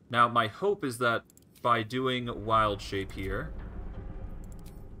 Now, my hope is that by doing Wild Shape here,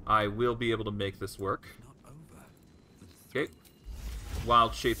 I will be able to make this work. Okay.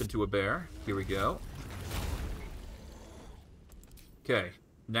 Wild Shape into a bear. Here we go. Okay.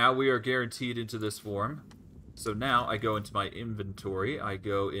 Now we are guaranteed into this form. So now I go into my inventory. I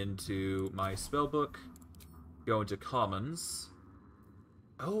go into my spellbook. Go into commons.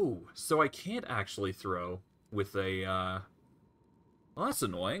 Oh, so I can't actually throw with a, Well, that's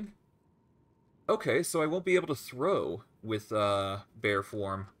annoying. Okay, so I won't be able to throw with, bear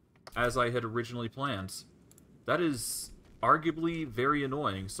form, as I had originally planned. That is arguably very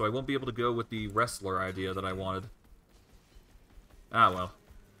annoying, so I won't be able to go with the wrestler idea that I wanted. Ah, well.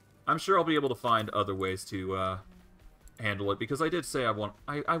 I'm sure I'll be able to find other ways to handle it, because I did say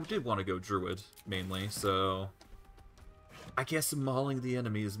I did want to go druid, mainly, so I guess mauling the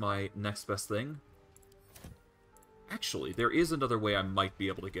enemy is my next best thing. Actually, there is another way I might be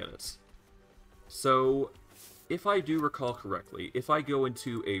able to get it. So, if I do recall correctly, if I go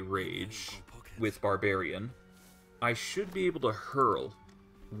into a rage with Barbarian, I should be able to hurl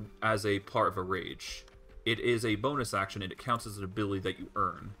as a part of a rage. It is a bonus action and it counts as an ability that you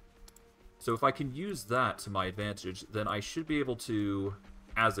earn. So if I can use that to my advantage, then I should be able to,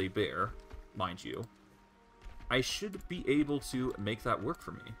 as a bear, mind you, I should be able to make that work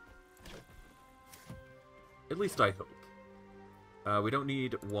for me. At least I hope. We don't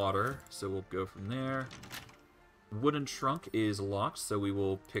need water, so we'll go from there. Wooden trunk is locked, so we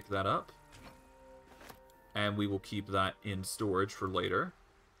will pick that up. And we will keep that in storage for later.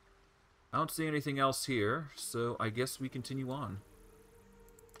 I don't see anything else here, so I guess we continue on.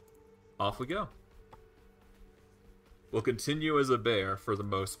 Off we go. We'll continue as a bear for the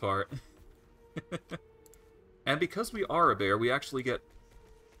most part. And because we are a bear, we actually get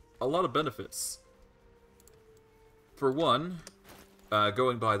a lot of benefits. For one,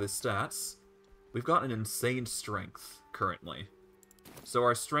 going by the stats, we've got an insane strength currently. So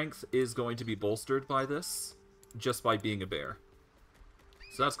our strength is going to be bolstered by this, just by being a bear.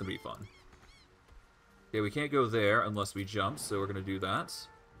 So that's going to be fun. Okay, we can't go there unless we jump, so we're going to do that.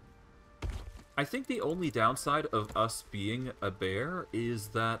 I think the only downside of us being a bear is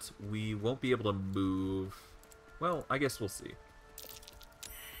that we won't be able to move. Well, I guess we'll see.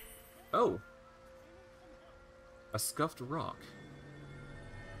 Oh! A scuffed rock.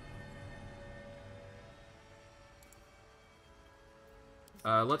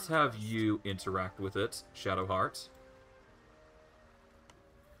 Let's have you interact with it, Shadowheart.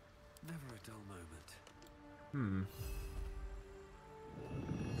 Never a dull moment.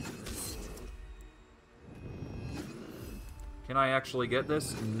 Can I actually get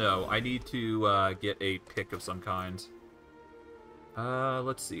this? No, I need to get a pick of some kind.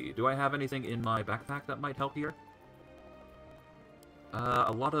 Let's see. Do I have anything in my backpack that might help here?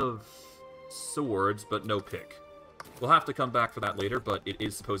 A lot of swords, but no pick. We'll have to come back for that later, but it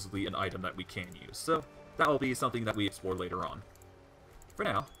is supposedly an item that we can use, so that will be something that we explore later on. For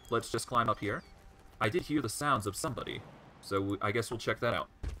now, let's just climb up here. I did hear the sounds of somebody, so I guess we'll check that out.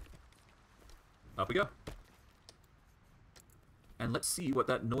 Up we go. And let's see what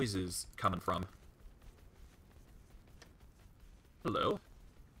that noise is coming from. Hello?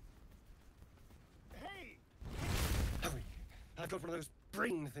 Hey! Hurry! I've got one of those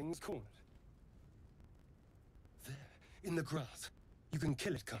brain things cornered. There, in the grass. You can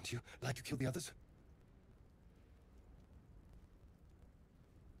kill it, can't you? Like you killed the others?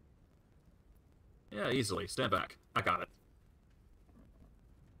 Yeah, easily. Stand back. I got it.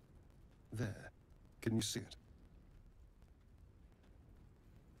 There. Can you see it?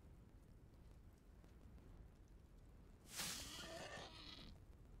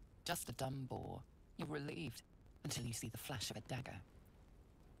 Just a dumb boar. You're relieved until you see the flash of a dagger.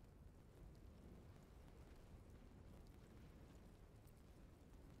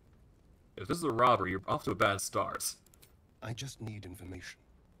 If this is a robbery, you're off to a bad start. I just need information.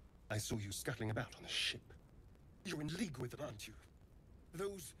 I saw you scuttling about on a ship. You're in league with them, aren't you?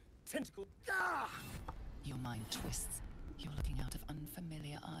 Those tentacle... Ah! Your mind twists. You're looking out of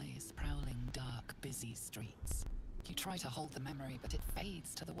unfamiliar eyes, prowling dark, busy streets. You try to hold the memory, but it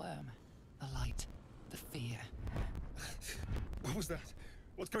fades to the worm. The light, the fear. What was that?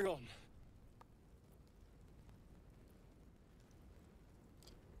 What's going on?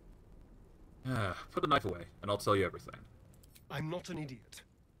 Put the knife away, and I'll tell you everything. I'm not an idiot.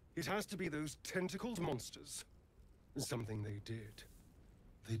 It has to be those tentacled monsters. Something they did.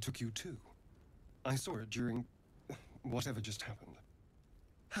 They took you too. I saw it during... whatever just happened.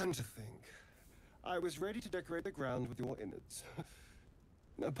 And to think, I was ready to decorate the ground with your innards.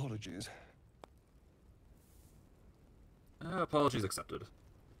 Apologies. Apologies accepted.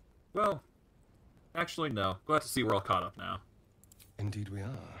 Well, actually no. Glad to see we're all caught up now. Indeed we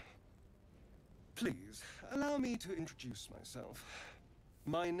are. Please, allow me to introduce myself.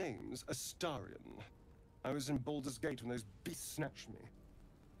 My name's Astarion. I was in Baldurs Gate when those beasts snatched me.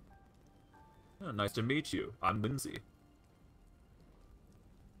 Oh, nice to meet you. I'm Whimsy.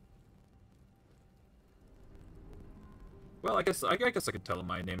 Well, I guess I could tell him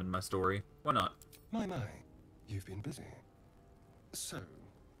my name and my story. Why not? My, you've been busy. So,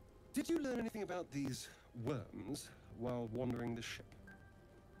 did you learn anything about these worms while wandering the ship?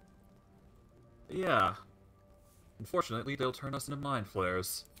 Yeah. Unfortunately, they'll turn us into mind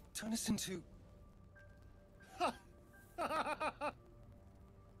flayers. Turn us into...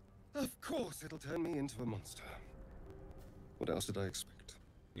 Of course it'll turn me into a monster. What else did I expect?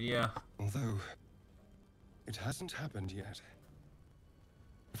 Yeah. Although, it hasn't happened yet.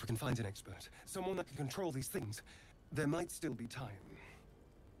 If we can find an expert, someone that can control these things, there might still be time.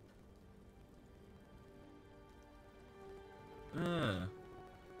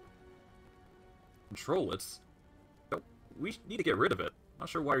 Control it? We need to get rid of it. Not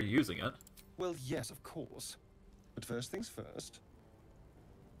sure why you're using it. Well, yes, of course. But first things first.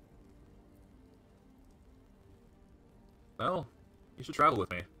 Well, you should travel with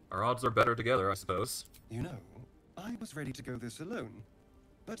me. Our odds are better together, I suppose. You know, I was ready to go this alone.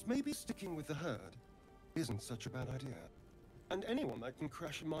 But maybe sticking with the herd isn't such a bad idea. And anyone that can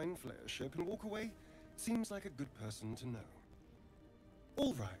crash a mind flayer ship and walk away seems like a good person to know.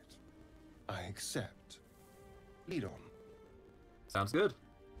 All right. I accept. Lead on. Sounds good.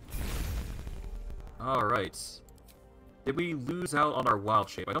 Alright. Did we lose out on our wild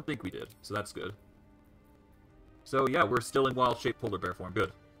shape? I don't think we did, so that's good. So yeah, we're still in wild shape polar bear form.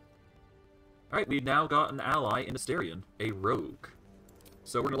 Good. Alright, we've now got an ally in Asterion, a rogue.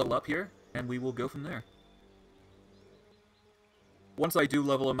 So we're gonna level up here, and we will go from there. Once I do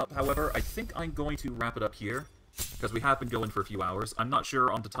level him up, however, I think I'm going to wrap it up here, because we have been going for a few hours. I'm not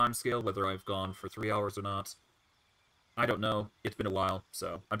sure on the time scale whether I've gone for 3 hours or not. I don't know. It's been a while,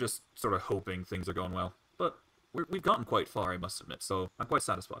 so I'm just sort of hoping things are going well. But we've gotten quite far, I must admit, so I'm quite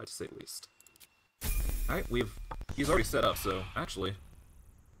satisfied, to say the least. Alright, he's already set up, so actually...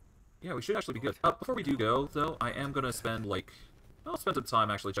 Yeah, we should actually be good. Before we do go, though, I am going to spend, like... I'll spend some time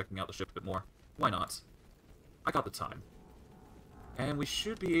actually checking out the ship a bit more. Why not? I got the time. And we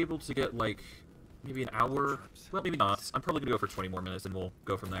should be able to get, like, maybe an hour... Well, maybe not. I'm probably going to go for 20 more minutes, and we'll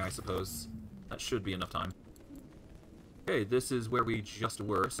go from there, I suppose. That should be enough time. Okay, this is where we just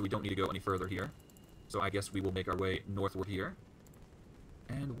were, so we don't need to go any further here. So I guess we will make our way northward here.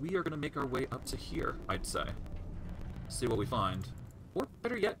 And we are going to make our way up to here, I'd say. See what we find. Or,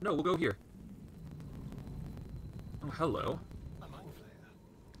 better yet, no, we'll go here. Oh, hello. A mind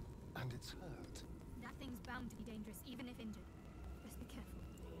flayer. And it's hurt. That thing's bound to be dangerous, even if injured. Just be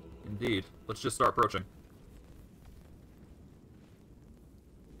careful. Indeed. Let's just start approaching.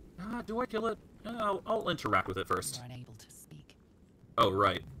 Do I kill it? I'll interact with it first. You're unable to speak. Oh,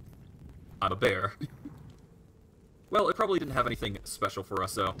 right. I'm a bear. Well, it probably didn't have anything special for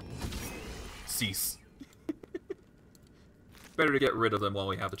us, so... Cease. Better to get rid of them while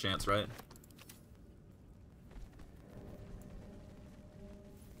we have the chance, right?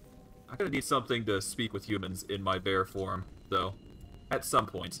 I'm gonna need something to speak with humans in my bear form, though. At some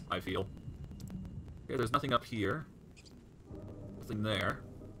point, I feel. Okay, there's nothing up here. Nothing there.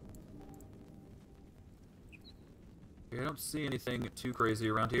 Okay, I don't see anything too crazy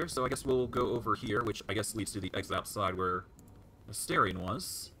around here, so I guess we'll go over here, which I guess leads to the exit outside where Asterion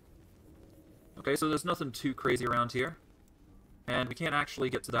was. Okay, so there's nothing too crazy around here. And we can't actually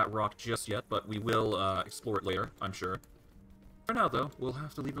get to that rock just yet, but we will explore it later, I'm sure. For now, though, we'll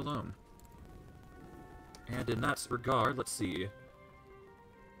have to leave it alone. And in that regard, let's see.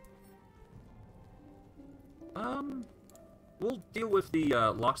 We'll deal with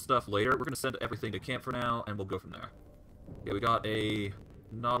the lock stuff later. We're going to send everything to camp for now, and we'll go from there. Okay, we got a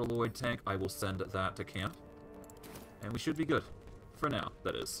Nautiloid tank. I will send that to camp. And we should be good. For now,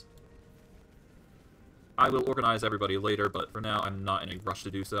 that is. I will organize everybody later, but for now, I'm not in a rush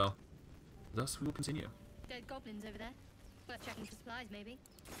to do so. Thus, we will continue. Dead goblins over there. Worth checking for supplies, maybe.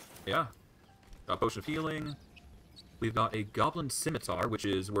 Yeah. Got a potion of healing. We've got a goblin scimitar, which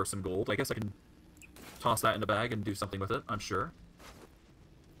is worth some gold. I guess I can toss that in a bag and do something with it, I'm sure.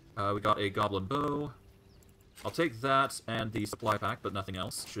 We got a goblin bow. I'll take that and the supply pack, but nothing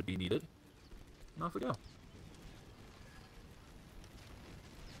else should be needed. And off we go.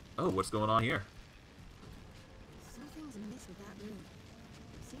 Oh, what's going on here? Something's amiss with that room.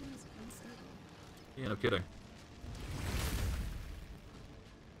 Seems unstable. Yeah, no kidding.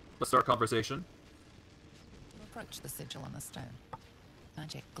 Let's start conversation. Approach the sigil on the stone.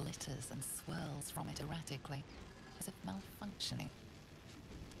 Magic glitters and swirls from it erratically, as if malfunctioning.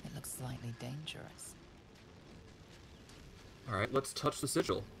 It looks slightly dangerous. Alright, let's touch the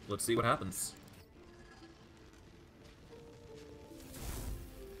sigil. Let's see what happens.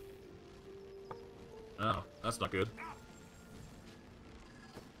 Oh, that's not good.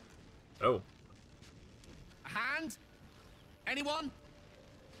 Oh. A hand? Anyone?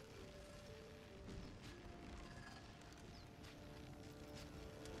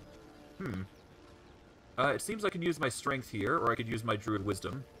 It seems I can use my strength here, or I could use my druid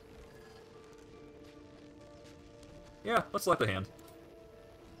wisdom. Yeah, let's select a hand.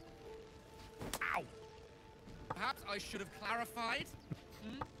 Ow! Perhaps I should have clarified.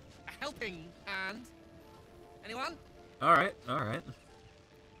 A helping hand. Anyone? Alright, alright.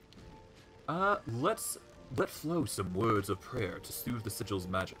 Let's let flow some words of prayer to soothe the sigil's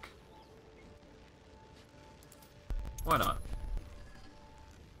magic. Why not?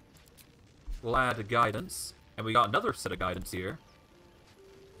 We'll add a guidance, and we got another set of guidance here.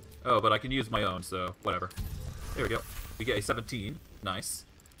 Oh, but I can use my own, so whatever. There we go. We get a 17. Nice.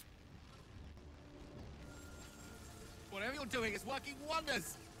 Whatever you're doing is working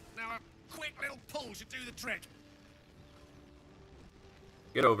wonders. Now a quick little pull should do the trick.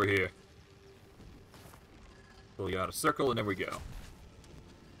 Get over here. Pull you out of circle, and there we go.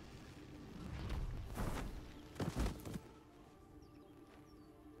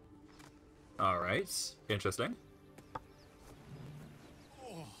 Alright. Interesting.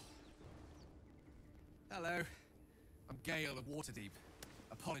 Oh. Hello. I'm Gale of Waterdeep.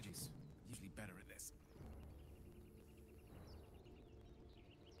 Apologies. Usually better at this.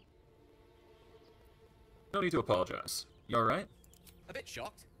 No need to apologize. You alright? A bit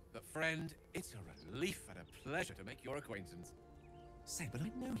shocked, but friend, it's a relief and a pleasure to make your acquaintance. Say, but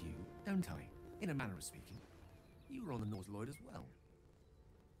I know you, don't I? In a manner of speaking. You were on the North Lloyd as well.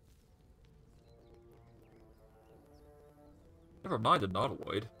 Never mind the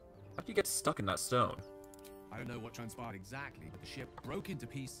Nautiloid. How'd you get stuck in that stone? I don't know what transpired exactly, but the ship broke into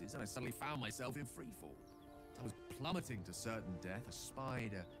pieces and I suddenly found myself in freefall. I was plummeting to certain death, I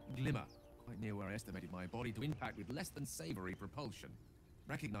spied a glimmer quite near where I estimated my body to impact with less than savory propulsion.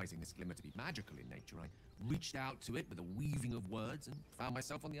 Recognizing this glimmer to be magical in nature, I reached out to it with a weaving of words and found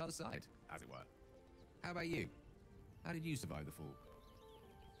myself on the other side, as it were. How about you? How did you survive the fall?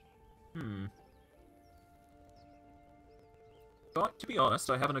 But, to be honest,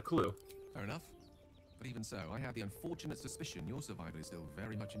 I haven't a clue. Fair enough. But even so, I have the unfortunate suspicion your survival is still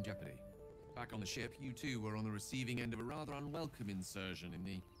very much in jeopardy. Back on the ship, you too were on the receiving end of a rather unwelcome insertion in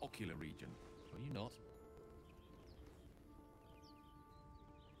the ocular region. Were you not?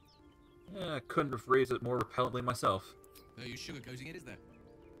 Yeah, I couldn't have phrased it more repellently myself. No use sugarcoating it, is there?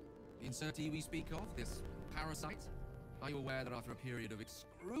 The insertee we speak of, this parasite, are you aware that after a period of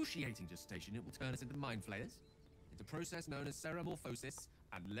excruciating gestation, it will turn us into mind flayers? It's a process known as ceramorphosis,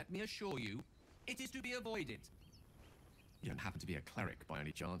 and let me assure you, it is to be avoided. You don't happen to be a cleric by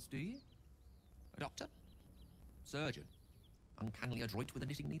any chance, do you? A doctor? Surgeon? Uncannily adroit with a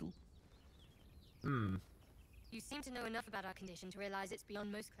knitting needle? You seem to know enough about our condition to realize it's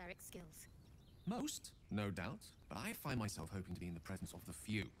beyond most clerics' skills. Most, no doubt, but I find myself hoping to be in the presence of the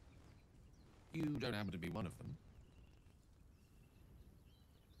few. You don't happen to be one of them.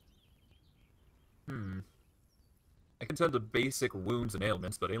 I can tend to basic wounds and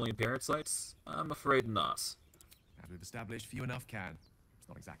ailments, but alien parasites? I'm afraid not. As we've established, few enough can. It's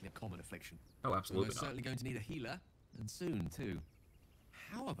not exactly a common affliction. Oh, absolutely We're not. certainly going to need a healer, and soon, too.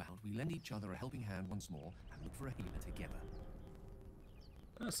 How about we lend each other a helping hand once more, and look for a healer together?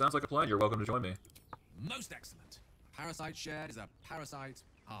 Sounds like a plan. You're welcome to join me. Most excellent. A parasite shared is a parasite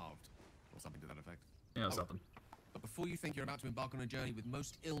halved. Or something to that effect. Yeah, something. But before you think you're about to embark on a journey with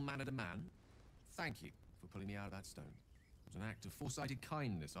most ill-mannered a man, thank you for pulling me out of that stone. It was an act of foresighted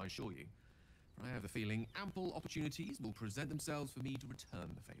kindness, I assure you. For I have the feeling ample opportunities will present themselves for me to return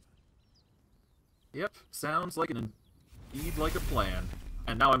the favor. Yep, sounds like indeed like a plan.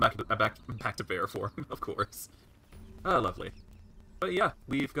 And now I'm back to bear form, of course. Ah, lovely. But yeah,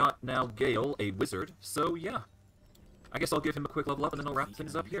 we've got now Gale, a wizard, so yeah. I guess I'll give him a quick level up and then I'll wrap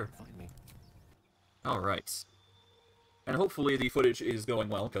things up here. Alright. And hopefully the footage is going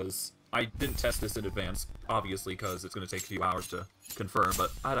well, because I didn't test this in advance, obviously, because it's going to take a few hours to confirm,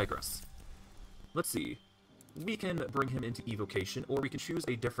 but I digress. Let's see. We can bring him into evocation, or we can choose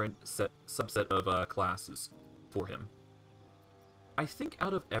a different subset of classes for him. I think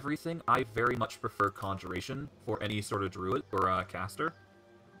out of everything, I very much prefer Conjuration for any sort of druid or caster.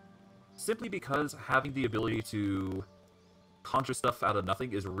 Simply because having the ability to conjure stuff out of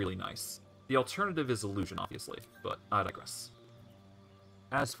nothing is really nice. The alternative is Illusion, obviously, but I digress.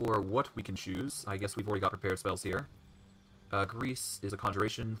 As for what we can choose, I guess we've already got prepared spells here. Grease is a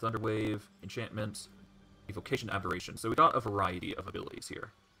Conjuration, Thunderwave, Enchantment, Evocation, Aberration. So we got a variety of abilities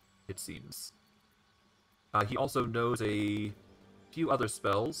here, it seems. He also knows a few other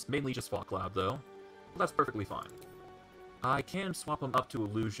spells, mainly just Fog Cloud, though. But that's perfectly fine. I can swap him up to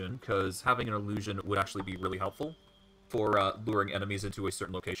Illusion, because having an Illusion would actually be really helpful for luring enemies into a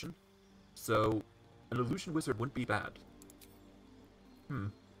certain location. So, an Illusion Wizard wouldn't be bad.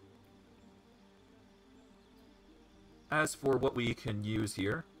 As for what we can use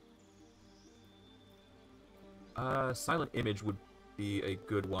here, Silent Image would be a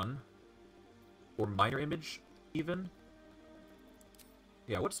good one. Or Minor Image, even.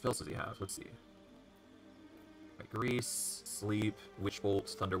 Yeah, what spells does he have? Let's see. Right, Grease, Sleep, Witch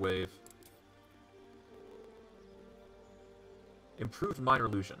Bolt, Thunderwave. Improved Minor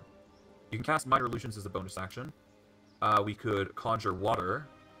Illusion. You can cast Minor Illusions as a bonus action. We could Conjure Water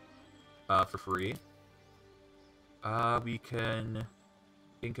for free. We can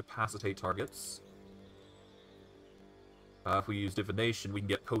incapacitate targets. If we use Divination, we can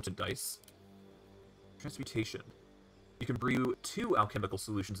get Potent Dice. Transmutation. You can brew 2 alchemical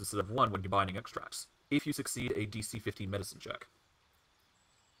solutions instead of 1 when combining extracts, if you succeed a DC 15 medicine check.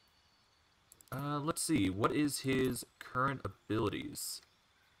 Let's see, what is his current abilities?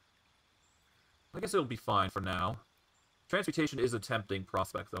 I guess it'll be fine for now. Transmutation is a tempting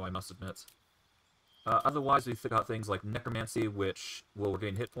prospect, though, I must admit. Otherwise, we've got things like Necromancy, which will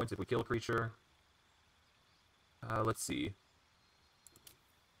regain hit points if we kill a creature. Let's see.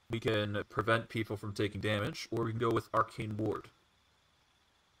 We can prevent people from taking damage, or we can go with Arcane Ward.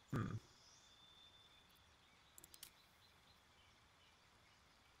 You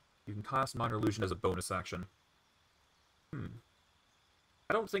can cast Minor Illusion as a bonus action.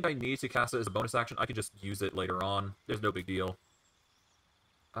 I don't think I need to cast it as a bonus action. I can just use it later on. There's no big deal.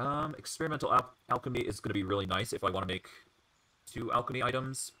 Experimental Alchemy is going to be really nice if I want to make 2 alchemy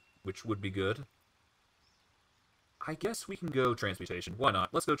items, which would be good. I guess we can go Transmutation. Why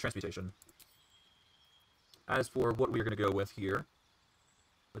not? Let's go Transmutation. As for what we're going to go with here,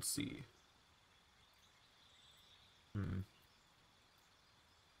 let's see.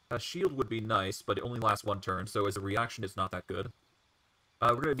 A shield would be nice, but it only lasts 1 turn, so as a reaction, it's not that good.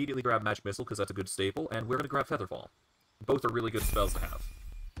 We're going to immediately grab Magic Missile, because that's a good staple, and we're going to grab Featherfall. Both are really good spells to have.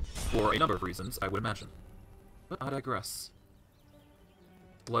 For a number of reasons, I would imagine. But I digress.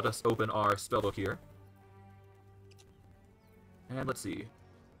 Let us open our spellbook here. And let's see.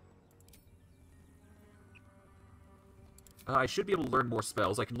 I should be able to learn more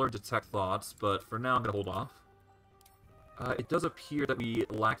spells. I can learn Detect Thoughts, but for now I'm going to hold off. It does appear that we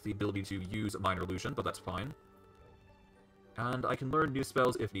lack the ability to use a Minor Illusion, but that's fine. And I can learn new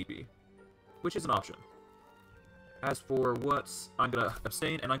spells if need be, which is an option. As for what, I'm going to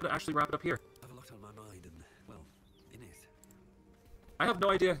abstain, and I'm going to actually wrap it up here. I have a lot on my mind, and, well, in it. I have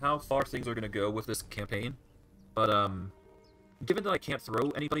no idea how far things are going to go with this campaign, but, given that I can't throw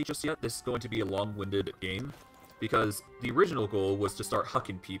anybody just yet, this is going to be a long-winded game, because the original goal was to start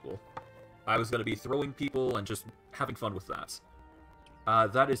hucking people. I was going to be throwing people and just having fun with that.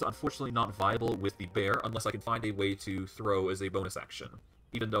 That is unfortunately not viable with the bear, unless I can find a way to throw as a bonus action,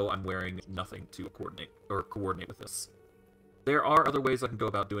 even though I'm wearing nothing to coordinate with this. There are other ways I can go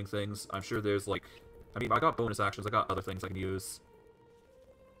about doing things. I'm sure there's, like... I mean, I got bonus actions, I got other things I can use.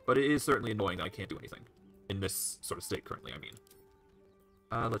 But it is certainly annoying that I can't do anything. In this sort of state currently, I mean.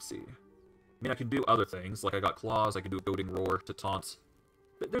 Let's see. I mean, I can do other things, like I got Claws, I can do a Goading Roar to taunt.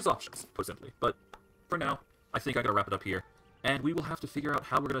 There's options, put simply. But for now, I think I gotta wrap it up here. And we will have to figure out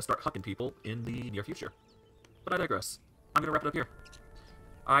how we're gonna start hucking people in the near future. But I digress. I'm gonna wrap it up here.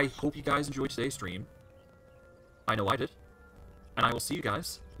 I hope you guys enjoyed today's stream. I know I did. And I will see you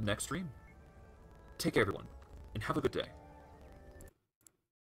guys next stream. Take care, everyone, and have a good day.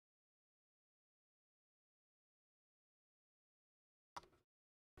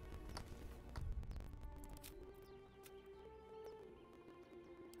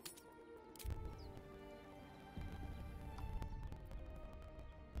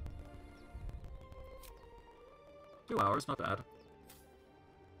 2 hours, not bad.